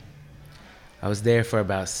 I was there for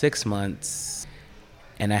about 6 months.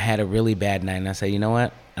 And I had a really bad night, and I said, you know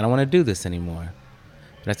what? I don't want to do this anymore.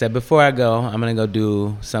 But I said, before I go, I'm going to go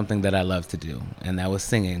do something that I love to do, and that was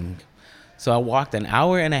singing. So I walked an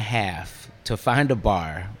hour and a half to find a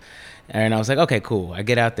bar, and I was like, okay, cool. I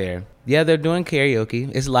get out there. Yeah, they're doing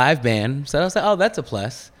karaoke. It's live band. So I was like, oh, that's a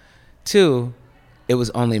plus. 2, it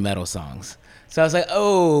was only metal songs. So I was like,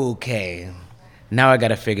 okay, now I got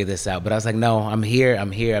to figure this out. But I was like, no, I'm here, I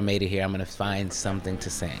made it here. I'm going to find something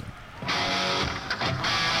to sing.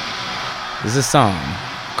 There's a song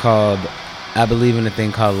called I Believe in a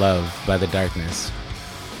Thing Called Love by The Darkness.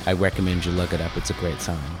 I recommend you look it up. It's a great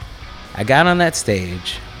song. I got on that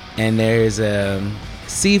stage, and there's a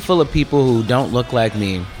sea full of people who don't look like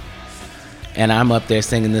me, and I'm up there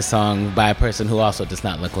singing this song by a person who also does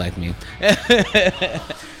not look like me.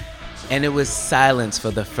 And it was silence for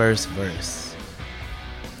the first verse.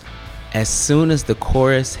 As soon as the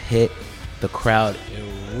chorus hit, the crowd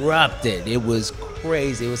erupted. It was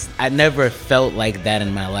crazy. I never felt like that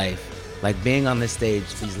in my life. Like being on this stage,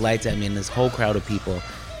 these lights at me and this whole crowd of people.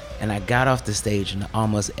 And I got off the stage and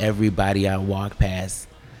almost everybody I walked past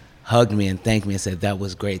hugged me and thanked me and said, that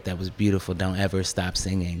was great, that was beautiful, don't ever stop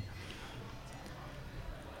singing.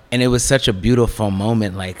 And it was such a beautiful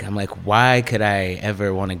moment. Like, I'm like, why could I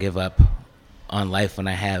ever want to give up on life when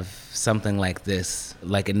I have something like this?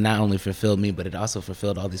 Like, it not only fulfilled me, but it also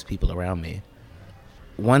fulfilled all these people around me.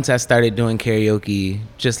 Once I started doing karaoke,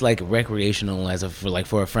 just like recreational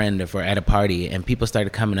for a friend or for at a party, and people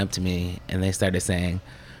started coming up to me and they started saying,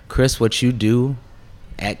 Chris, what you do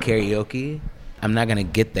at karaoke, I'm not gonna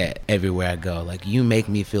get that everywhere I go. Like, you make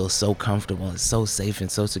me feel so comfortable and so safe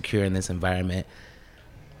and so secure in this environment.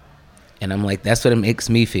 And I'm like, that's what it makes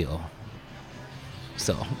me feel.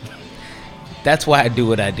 So that's why I do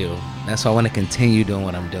what I do. That's why I want to continue doing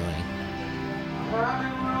what I'm doing.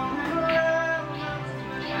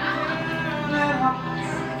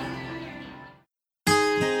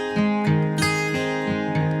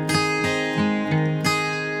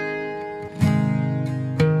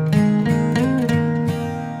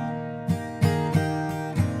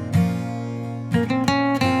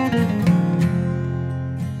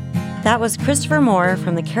 That was Christopher Moore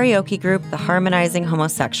from the karaoke group The Harmonizing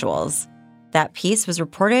Homosexuals. That piece was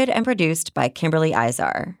reported and produced by Kimberly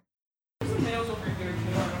Izar.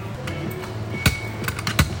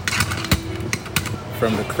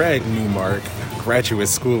 From the Craig Newmark Graduate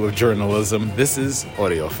School of Journalism, this is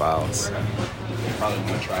AudioFiles. You probably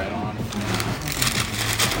want to try it on.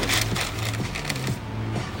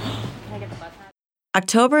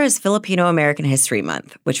 October is Filipino American History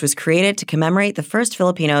Month, which was created to commemorate the first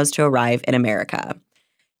Filipinos to arrive in America.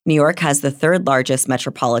 New York has the third largest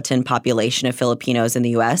metropolitan population of Filipinos in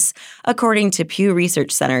the U.S., according to Pew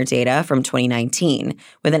Research Center data from 2019,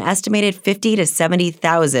 with an estimated 50 to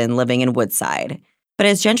 70,000 living in Woodside. But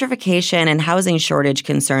as gentrification and housing shortage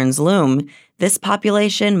concerns loom, this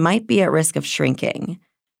population might be at risk of shrinking.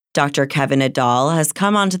 Dr. Kevin Nadal has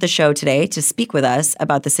come onto the show today to speak with us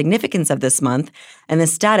about the significance of this month and the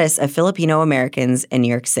status of Filipino Americans in New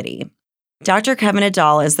York City. Dr. Kevin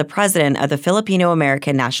Nadal is the president of the Filipino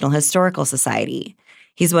American National Historical Society.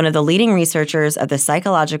 He's one of the leading researchers of the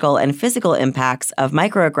psychological and physical impacts of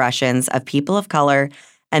microaggressions of people of color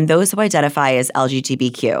and those who identify as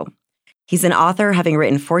LGBTQ. He's an author, having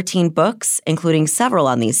written 14 books, including several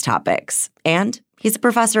on these topics. And he's a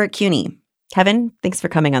professor at CUNY. Kevin, thanks for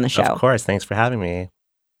coming on the show. Of course. Thanks for having me.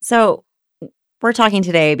 So we're talking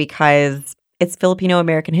today because it's Filipino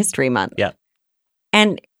American History Month. Yep.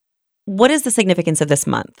 And what is the significance of this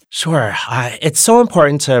month? Sure. It's so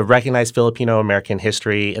important to recognize Filipino American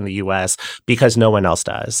history in the U.S. because no one else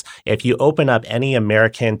does. If you open up any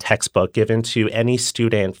American textbook given to any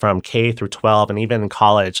student from K through 12 and even in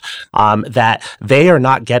college, that they are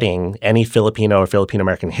not getting any Filipino or Filipino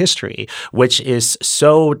American history, which is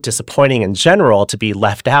so disappointing in general to be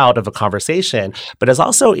left out of a conversation, but is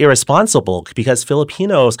also irresponsible because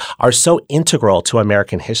Filipinos are so integral to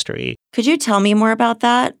American history. Could you tell me more about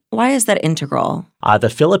that? Why is that integral? The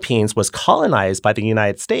Philippines was colonized by the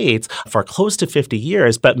United States for close to 50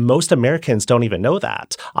 years, but most Americans don't even know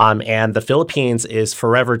that. And the Philippines is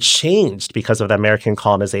forever changed because of the American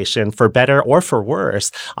colonization, for better or for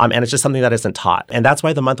worse. And it's just something that isn't taught. And that's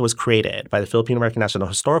why the month was created by the Filipino American National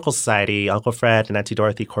Historical Society, Uncle Fred and Auntie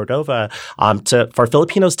Dorothy Cordova, for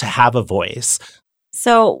Filipinos to have a voice.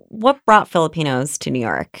 So what brought Filipinos to New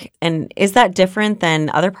York? And is that different than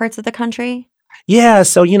other parts of the country? Yeah,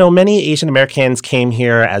 so, many Asian Americans came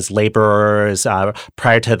here as laborers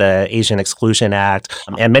prior to the Asian Exclusion Act,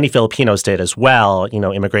 and many Filipinos did as well,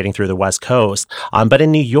 immigrating through the West Coast. But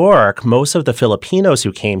in New York, most of the Filipinos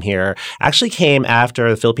who came here actually came after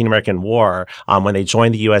the Philippine-American War, when they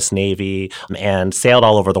joined the U.S. Navy and sailed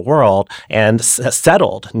all over the world and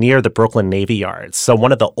settled near the Brooklyn Navy Yards. So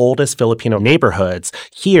one of the oldest Filipino neighborhoods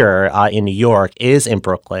here in New York is in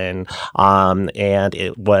Brooklyn, and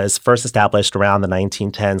it was first established around the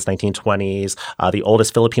 1910s, 1920s. The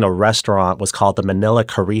oldest Filipino restaurant was called the Manila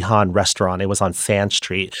Karihan Restaurant. It was on Sand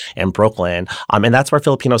Street in Brooklyn. And that's where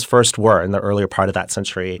Filipinos first were in the earlier part of that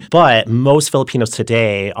century. But most Filipinos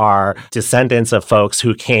today are descendants of folks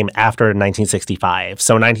who came after 1965.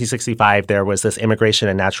 So in 1965, there was this Immigration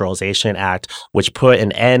and Naturalization Act, which put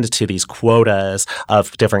an end to these quotas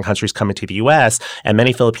of different countries coming to the U.S. And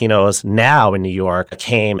many Filipinos now in New York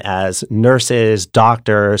came as nurses,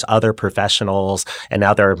 doctors, other professionals. And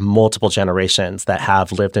now there are multiple generations that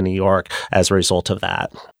have lived in New York as a result of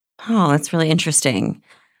that. Oh, that's really interesting.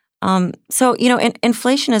 So,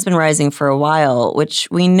 inflation has been rising for a while, which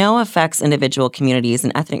we know affects individual communities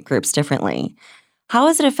and ethnic groups differently. How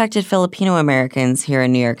has it affected Filipino Americans here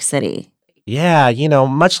in New York City? Yeah,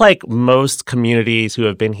 much like most communities who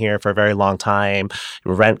have been here for a very long time,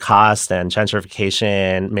 rent costs and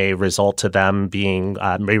gentrification may result in them being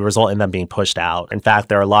pushed out. In fact,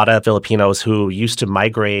 there are a lot of Filipinos who used to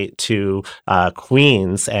migrate to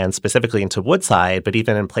Queens and specifically into Woodside, but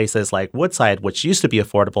even in places like Woodside, which used to be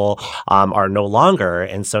affordable, are no longer.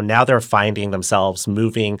 And so now they're finding themselves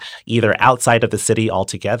moving either outside of the city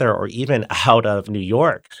altogether or even out of New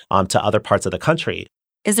York to other parts of the country.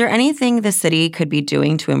 Is there anything the city could be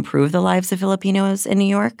doing to improve the lives of Filipinos in New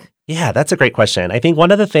York? Yeah, that's a great question. I think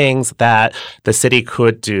one of the things that the city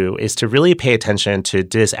could do is to really pay attention to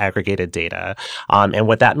disaggregated data. And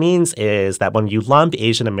what that means is that when you lump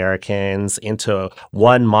Asian Americans into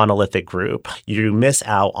one monolithic group, you miss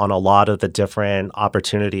out on a lot of the different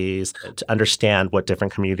opportunities to understand what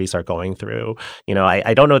different communities are going through.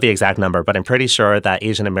 I don't know the exact number, but I'm pretty sure that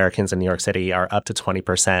Asian Americans in New York City are up to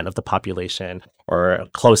 20% of the population, or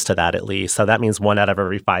close to that at least. So that means 1 out of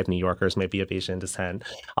every 5 New Yorkers may be of Asian descent.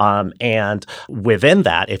 And within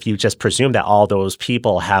that, if you just presume that all those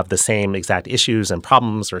people have the same exact issues and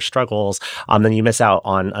problems or struggles, then you miss out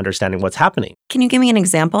on understanding what's happening. Can you give me an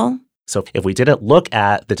example? So if we didn't look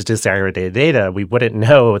at the disaggregated data, we wouldn't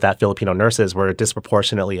know that Filipino nurses were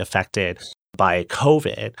disproportionately affected by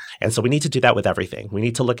COVID. And so we need to do that with everything. We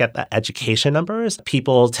need to look at the education numbers.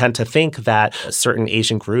 People tend to think that certain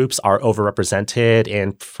Asian groups are overrepresented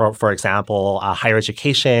in, for example, higher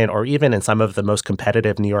education or even in some of the most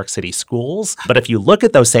competitive New York City schools. But if you look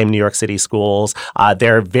at those same New York City schools,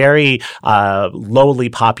 they're very lowly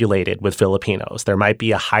populated with Filipinos. There might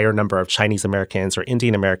be a higher number of Chinese Americans or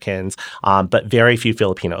Indian Americans, but very few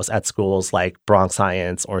Filipinos at schools like Bronx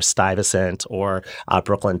Science or Stuyvesant or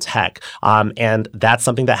Brooklyn Tech. And that's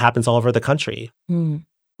something that happens all over the country. Well,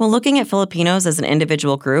 looking at Filipinos as an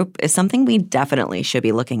individual group is something we definitely should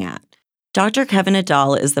be looking at. Dr. Kevin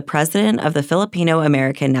Nadal is the president of the Filipino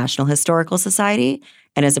American National Historical Society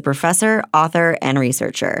and is a professor, author, and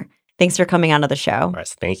researcher. Thanks for coming onto the show. Of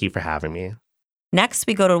course. Thank you for having me. Next,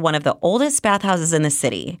 we go to one of the oldest bathhouses in the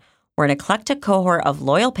city, where an eclectic cohort of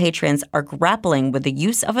loyal patrons are grappling with the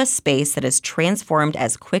use of a space that has transformed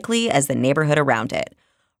as quickly as the neighborhood around it.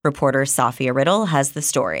 Reporter Safiyah Riddle has the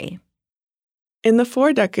story. In the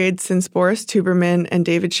 4 decades since Boris Tuberman and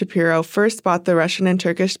David Shapiro first bought the Russian and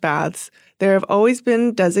Turkish baths, there have always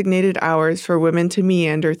been designated hours for women to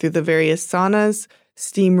meander through the various saunas,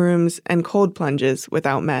 steam rooms, and cold plunges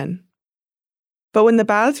without men. But when the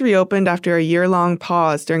baths reopened after a year-long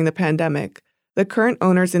pause during the pandemic, the current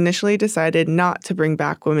owners initially decided not to bring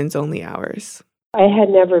back women's-only hours. I had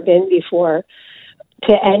never been before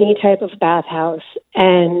to any type of bathhouse.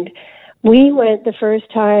 And we went the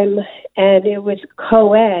first time and it was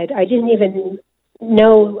co-ed. I didn't even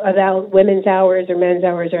know about women's hours or men's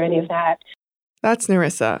hours or any of that. That's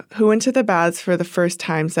Narissa, who went to the baths for the first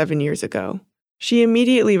time 7 years ago. She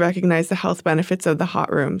immediately recognized the health benefits of the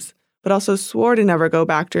hot rooms, but also swore to never go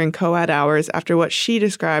back during co-ed hours after what she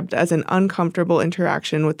described as an uncomfortable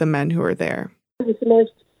interaction with the men who were there. It was the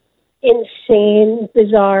most insane,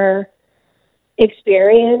 bizarre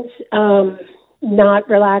experience, not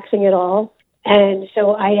relaxing at all. And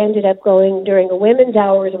so I ended up going during a women's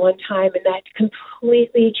hours one time, and that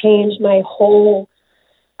completely changed my whole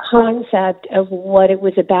concept of what it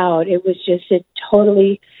was about. It was just a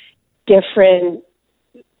totally different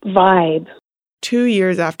vibe. 2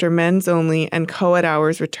 years after men's only and co-ed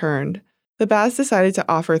hours returned, the baths decided to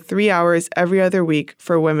offer 3 hours every other week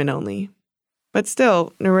for women only. But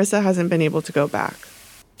still, Narissa hasn't been able to go back.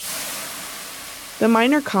 The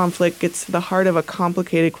minor conflict gets to the heart of a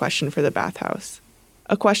complicated question for the bathhouse,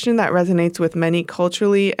 a question that resonates with many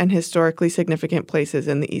culturally and historically significant places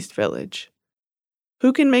in the East Village.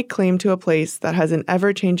 Who can make claim to a place that has an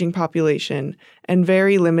ever-changing population and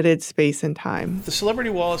very limited space and time? The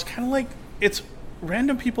celebrity wall is kind of like, it's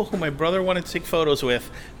random people who my brother wanted to take photos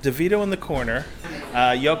with. DeVito in the corner,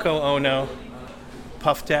 Yoko Ono,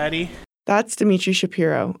 Puff Daddy. That's Dimitri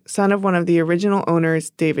Shapiro, son of one of the original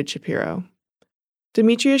owners, David Shapiro.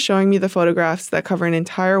 Dimitri is showing me the photographs that cover an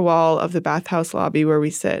entire wall of the bathhouse lobby where we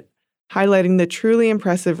sit, highlighting the truly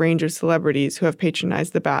impressive range of celebrities who have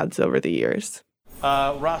patronized the baths over the years.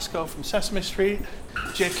 Roscoe from Sesame Street,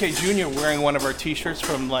 JFK Jr. wearing one of our t-shirts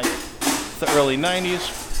from like the early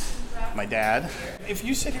 90s, my dad. If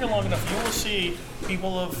you sit here long enough, you will see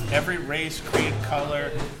people of every race, creed,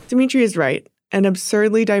 color. Dimitri is right. An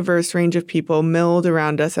absurdly diverse range of people milled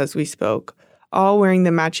around us as we spoke, all wearing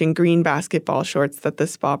the matching green basketball shorts that the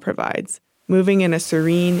spa provides, moving in a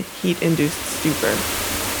serene, heat-induced stupor.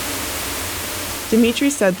 Dimitri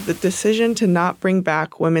said that the decision to not bring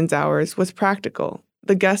back women's hours was practical.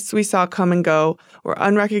 The guests we saw come and go were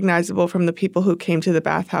unrecognizable from the people who came to the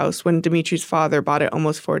bathhouse when Dimitri's father bought it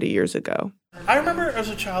almost 40 years ago. I remember as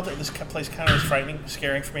a child that this place kind of was frightening,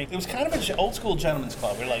 scaring for me. It was kind of an old school gentleman's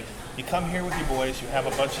club where like, you come here with your boys, you have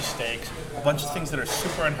a bunch of steaks, a bunch of things that are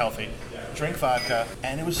super unhealthy, drink vodka,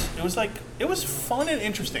 and it was fun and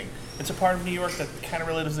interesting. It's a part of New York that kind of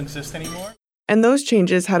really doesn't exist anymore. And those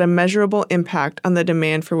changes had a measurable impact on the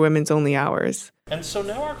demand for women's only hours. And so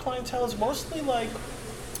now our clientele is mostly like,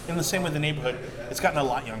 in the same way the neighborhood, it's gotten a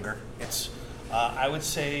lot younger. It's, I would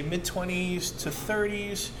say, mid-20s to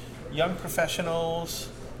 30s, young professionals,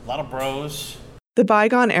 a lot of bros. The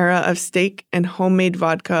bygone era of steak and homemade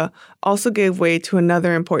vodka also gave way to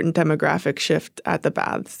another important demographic shift at the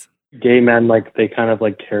baths. Gay men, they kind of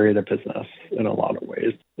carry the business in a lot of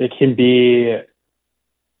ways. It can be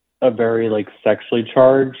a very sexually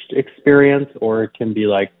charged experience, or it can be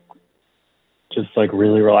just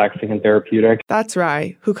really relaxing and therapeutic. That's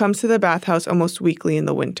Rai, who comes to the bathhouse almost weekly in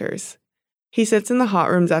the winters. He sits in the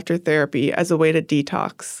hot rooms after therapy as a way to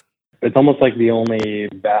detox. It's almost like the only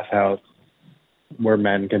bathhouse where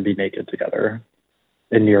men can be naked together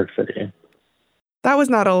in New York City. That was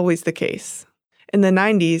not always the case. In the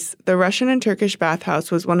 90s, the Russian and Turkish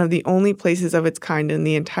bathhouse was one of the only places of its kind in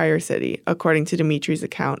the entire city, according to Dimitri's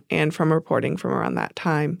account and from reporting from around that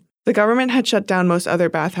time. The government had shut down most other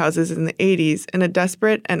bathhouses in the 80s in a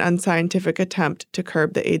desperate and unscientific attempt to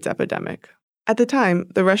curb the AIDS epidemic. At the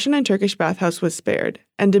time, the Russian and Turkish bathhouse was spared,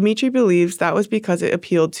 and Dimitri believes that was because it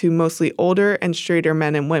appealed to mostly older and straighter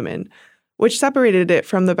men and women, which separated it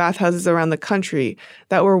from the bathhouses around the country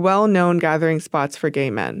that were well-known gathering spots for gay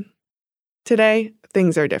men. Today,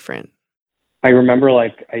 things are different. I remember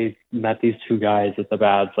I met these two guys at the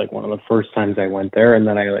baths one of the first times I went there, and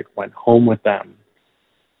then I went home with them.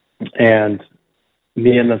 And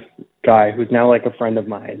me and this guy who's now a friend of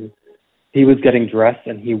mine, he was getting dressed,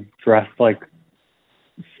 and he dressed like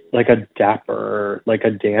a dapper, like a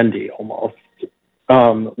dandy almost.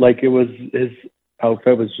 It was, his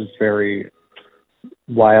outfit was just very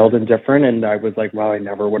wild and different, and I was like, wow, I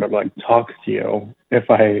never would have talked to you if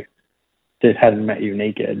I hadn't met you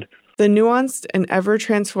naked. The nuanced and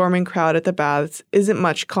ever-transforming crowd at the baths isn't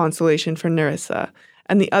much consolation for Narissa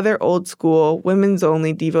and the other old-school,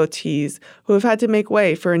 women's-only devotees who have had to make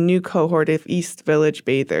way for a new cohort of East Village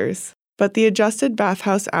bathers. But the adjusted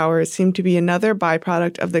bathhouse hours seem to be another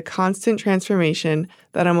byproduct of the constant transformation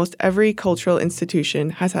that almost every cultural institution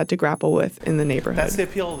has had to grapple with in the neighborhood. That's the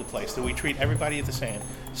appeal of the place, that we treat everybody the same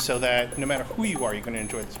so that no matter who you are, you're going to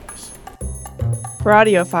enjoy this place. For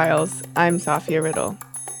AudioFiles, I'm Safiyah Riddle.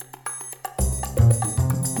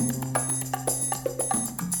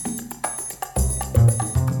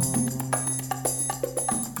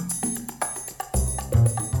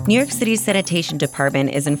 New York City's Sanitation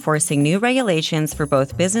Department is enforcing new regulations for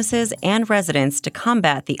both businesses and residents to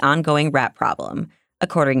combat the ongoing rat problem.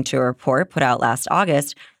 According to a report put out last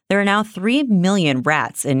August, there are now 3 million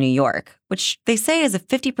rats in New York, which they say is a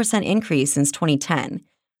 50% increase since 2010.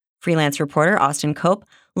 Freelance reporter Austin Cope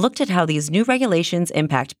looked at how these new regulations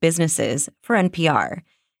impact businesses for NPR.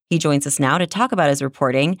 He joins us now to talk about his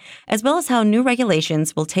reporting, as well as how new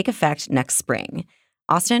regulations will take effect next spring.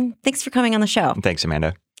 Austin, thanks for coming on the show. Thanks,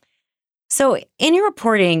 Amanda. So in your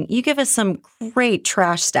reporting, you give us some great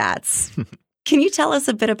trash stats. Can you tell us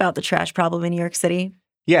a bit about the trash problem in New York City?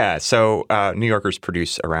 Yeah, so New Yorkers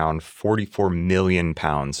produce around 44 million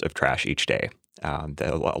pounds of trash each day.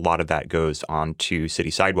 A lot of that goes onto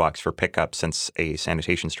city sidewalks for pickup since a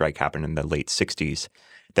sanitation strike happened in the late 60s.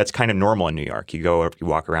 That's kind of normal in New York. You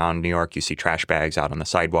walk around New York, you see trash bags out on the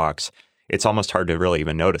sidewalks. It's almost hard to really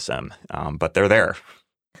even notice them, but they're there.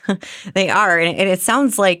 They are. And it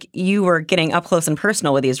sounds like you were getting up close and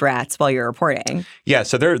personal with these rats while you're reporting. Yeah,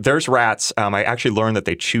 so there's rats. I actually learned that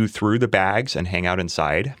they chew through the bags and hang out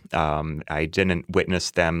inside. I didn't witness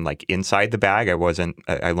them inside the bag.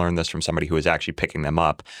 I learned this from somebody who was actually picking them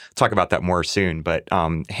up. Talk about that more soon. But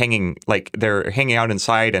they're hanging out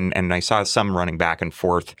inside, and I saw some running back and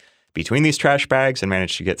forth between these trash bags and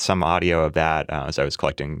managed to get some audio of that as I was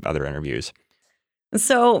collecting other interviews.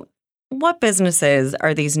 So what businesses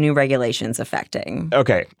are these new regulations affecting?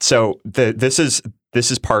 Okay, so this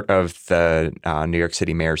is part of the New York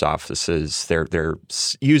City mayor's offices. They're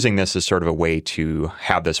using this as sort of a way to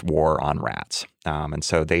have this war on rats, and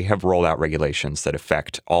so they have rolled out regulations that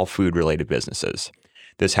affect all food-related businesses.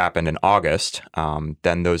 This happened in August.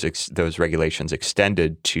 Then those regulations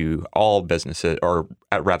extended to all businesses, or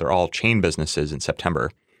rather all chain businesses, in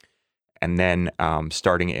September. And then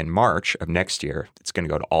starting in March of next year, it's going to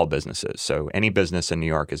go to all businesses. So any business in New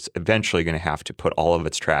York is eventually going to have to put all of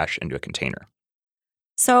its trash into a container.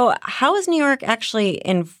 So how is New York actually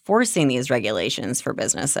enforcing these regulations for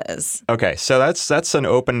businesses? Okay, so that's an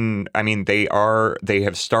open. I mean, they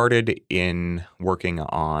have started in working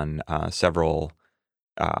on several.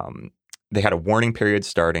 They had a warning period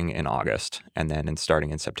starting in August, and then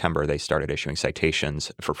starting in September, they started issuing citations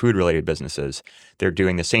for food-related businesses. They're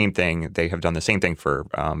doing the same thing. They have done the same thing for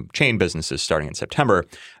chain businesses starting in September.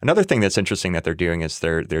 Another thing that's interesting that they're doing is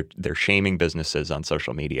they're shaming businesses on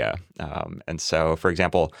social media. And so, for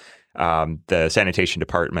example, the sanitation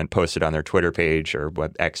department posted on their Twitter page, or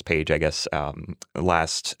X page, I guess, I think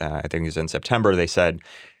it was in September,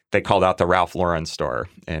 they called out the Ralph Lauren store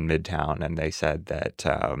in Midtown, and they said that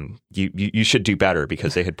you should do better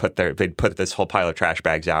because they'd put this whole pile of trash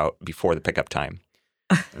bags out before the pickup time.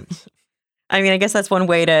 I mean, I guess that's one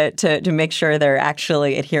way to make sure they're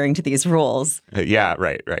actually adhering to these rules. Yeah,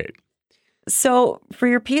 right. So for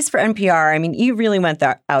your piece for NPR, I mean, you really went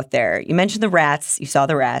out there. You mentioned the rats. You saw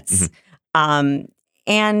the rats. Mm-hmm.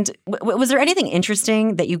 And was there anything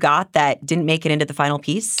interesting that you got that didn't make it into the final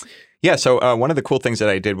piece? Yeah, so one of the cool things that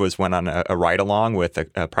I did was went on a ride-along with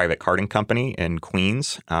a private carting company in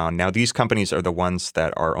Queens. Now, these companies are the ones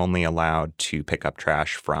that are only allowed to pick up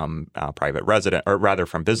trash from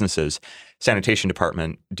from businesses. Sanitation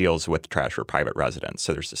department deals with trash for private residents,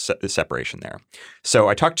 so there's a separation there. So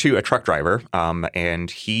I talked to a truck driver,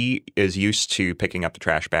 and he is used to picking up the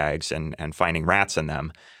trash bags and finding rats in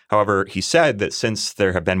them. However, he said that since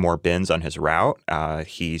there have been more bins on his route,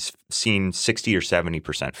 he's seen 60 or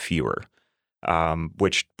 70% fewer,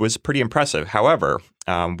 which was pretty impressive. However,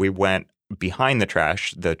 we went behind the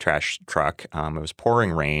trash truck. It was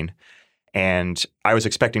pouring rain, and I was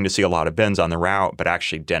expecting to see a lot of bins on the route, but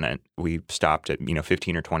actually didn't. We stopped at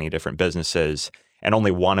 15 or 20 different businesses, and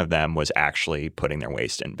only one of them was actually putting their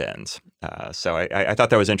waste in bins. So I thought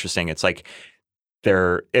that was interesting. It's like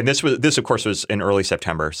this of course was in early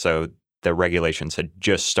September, so the regulations had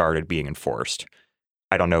just started being enforced.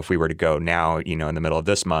 I don't know if we were to go now, in the middle of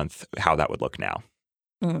this month, how that would look now.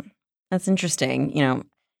 That's interesting.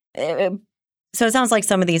 So it sounds like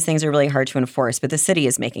some of these things are really hard to enforce, but the city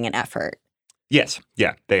is making an effort. Yes,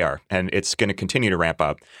 yeah, they are, and it's going to continue to ramp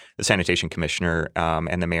up. The sanitation commissioner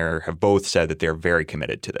and the mayor have both said that they're very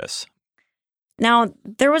committed to this. Now,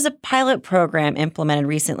 there was a pilot program implemented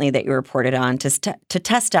recently that you reported on to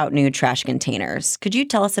test out new trash containers. Could you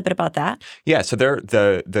tell us a bit about that? Yeah, so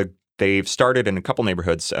they've started in a couple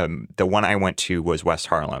neighborhoods. The one I went to was West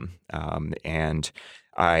Harlem, and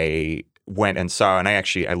I went and saw, and I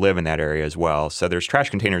live in that area as well. So there's trash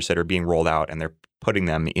containers that are being rolled out, and they're putting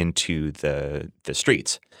them into the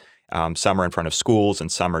streets. Some are in front of schools,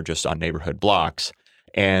 and some are just on neighborhood blocks.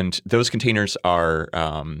 And those containers are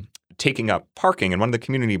taking up parking. And one of the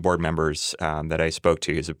community board members that I spoke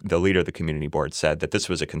to, is the leader of the community board, said that this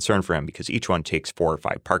was a concern for him because each one takes 4 or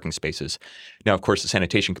 5 parking spaces. Now, of course, the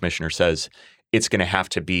sanitation commissioner says it's going to have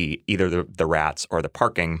to be either the rats or the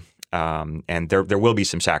parking, and there will be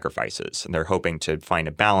some sacrifices. And they're hoping to find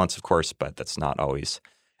a balance, of course, but that's not always.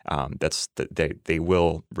 They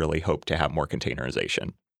will really hope to have more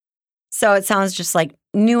containerization. So it sounds just like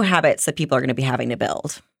new habits that people are going to be having to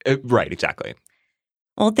build. Right, exactly.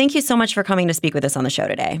 Well, thank you so much for coming to speak with us on the show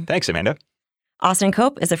today. Thanks, Amanda. Austin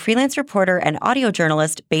Cope is a freelance reporter and audio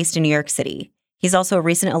journalist based in New York City. He's also a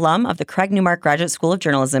recent alum of the Craig Newmark Graduate School of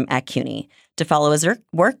Journalism at CUNY. To follow his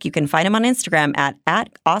work, you can find him on Instagram at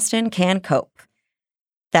AustinCanCope.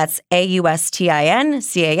 That's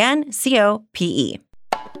AustinCanCope.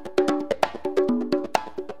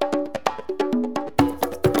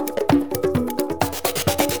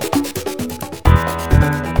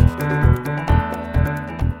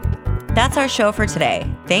 That's our show for today.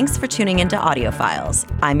 Thanks for tuning into AudioFiles.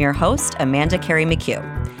 I'm your host, Amanda Kari McHugh.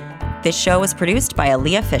 This show was produced by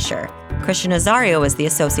Aaliyah Fisher. Christian Nazario is the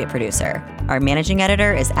associate producer. Our managing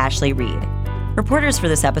editor is Ashley Reed. Reporters for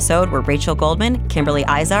this episode were Rachel Goldman, Kimberly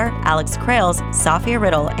Izar, Alex Krales, Safiyah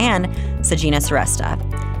Riddle, and Sajina Shrestha.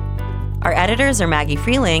 Our editors are Maggie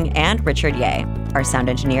Freleng and Richard Ye. Our sound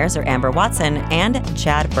engineers are Amber Watson and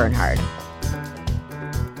Chad Bernhard.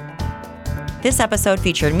 This episode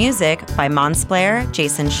featured music by Monplaisir,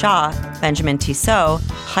 Jason Shaw, Benjamin Tissot,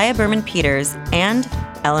 Chaia Berman Peters, and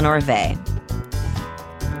Eleanore Weill.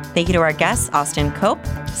 Thank you to our guests, Austin Cope,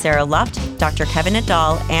 Sarah Luft, Dr. Kevin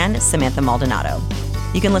Nadal, and Samantha Maldonado.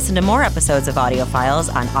 You can listen to more episodes of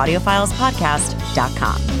AudioFiles on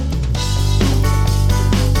audiofilspodcast.com.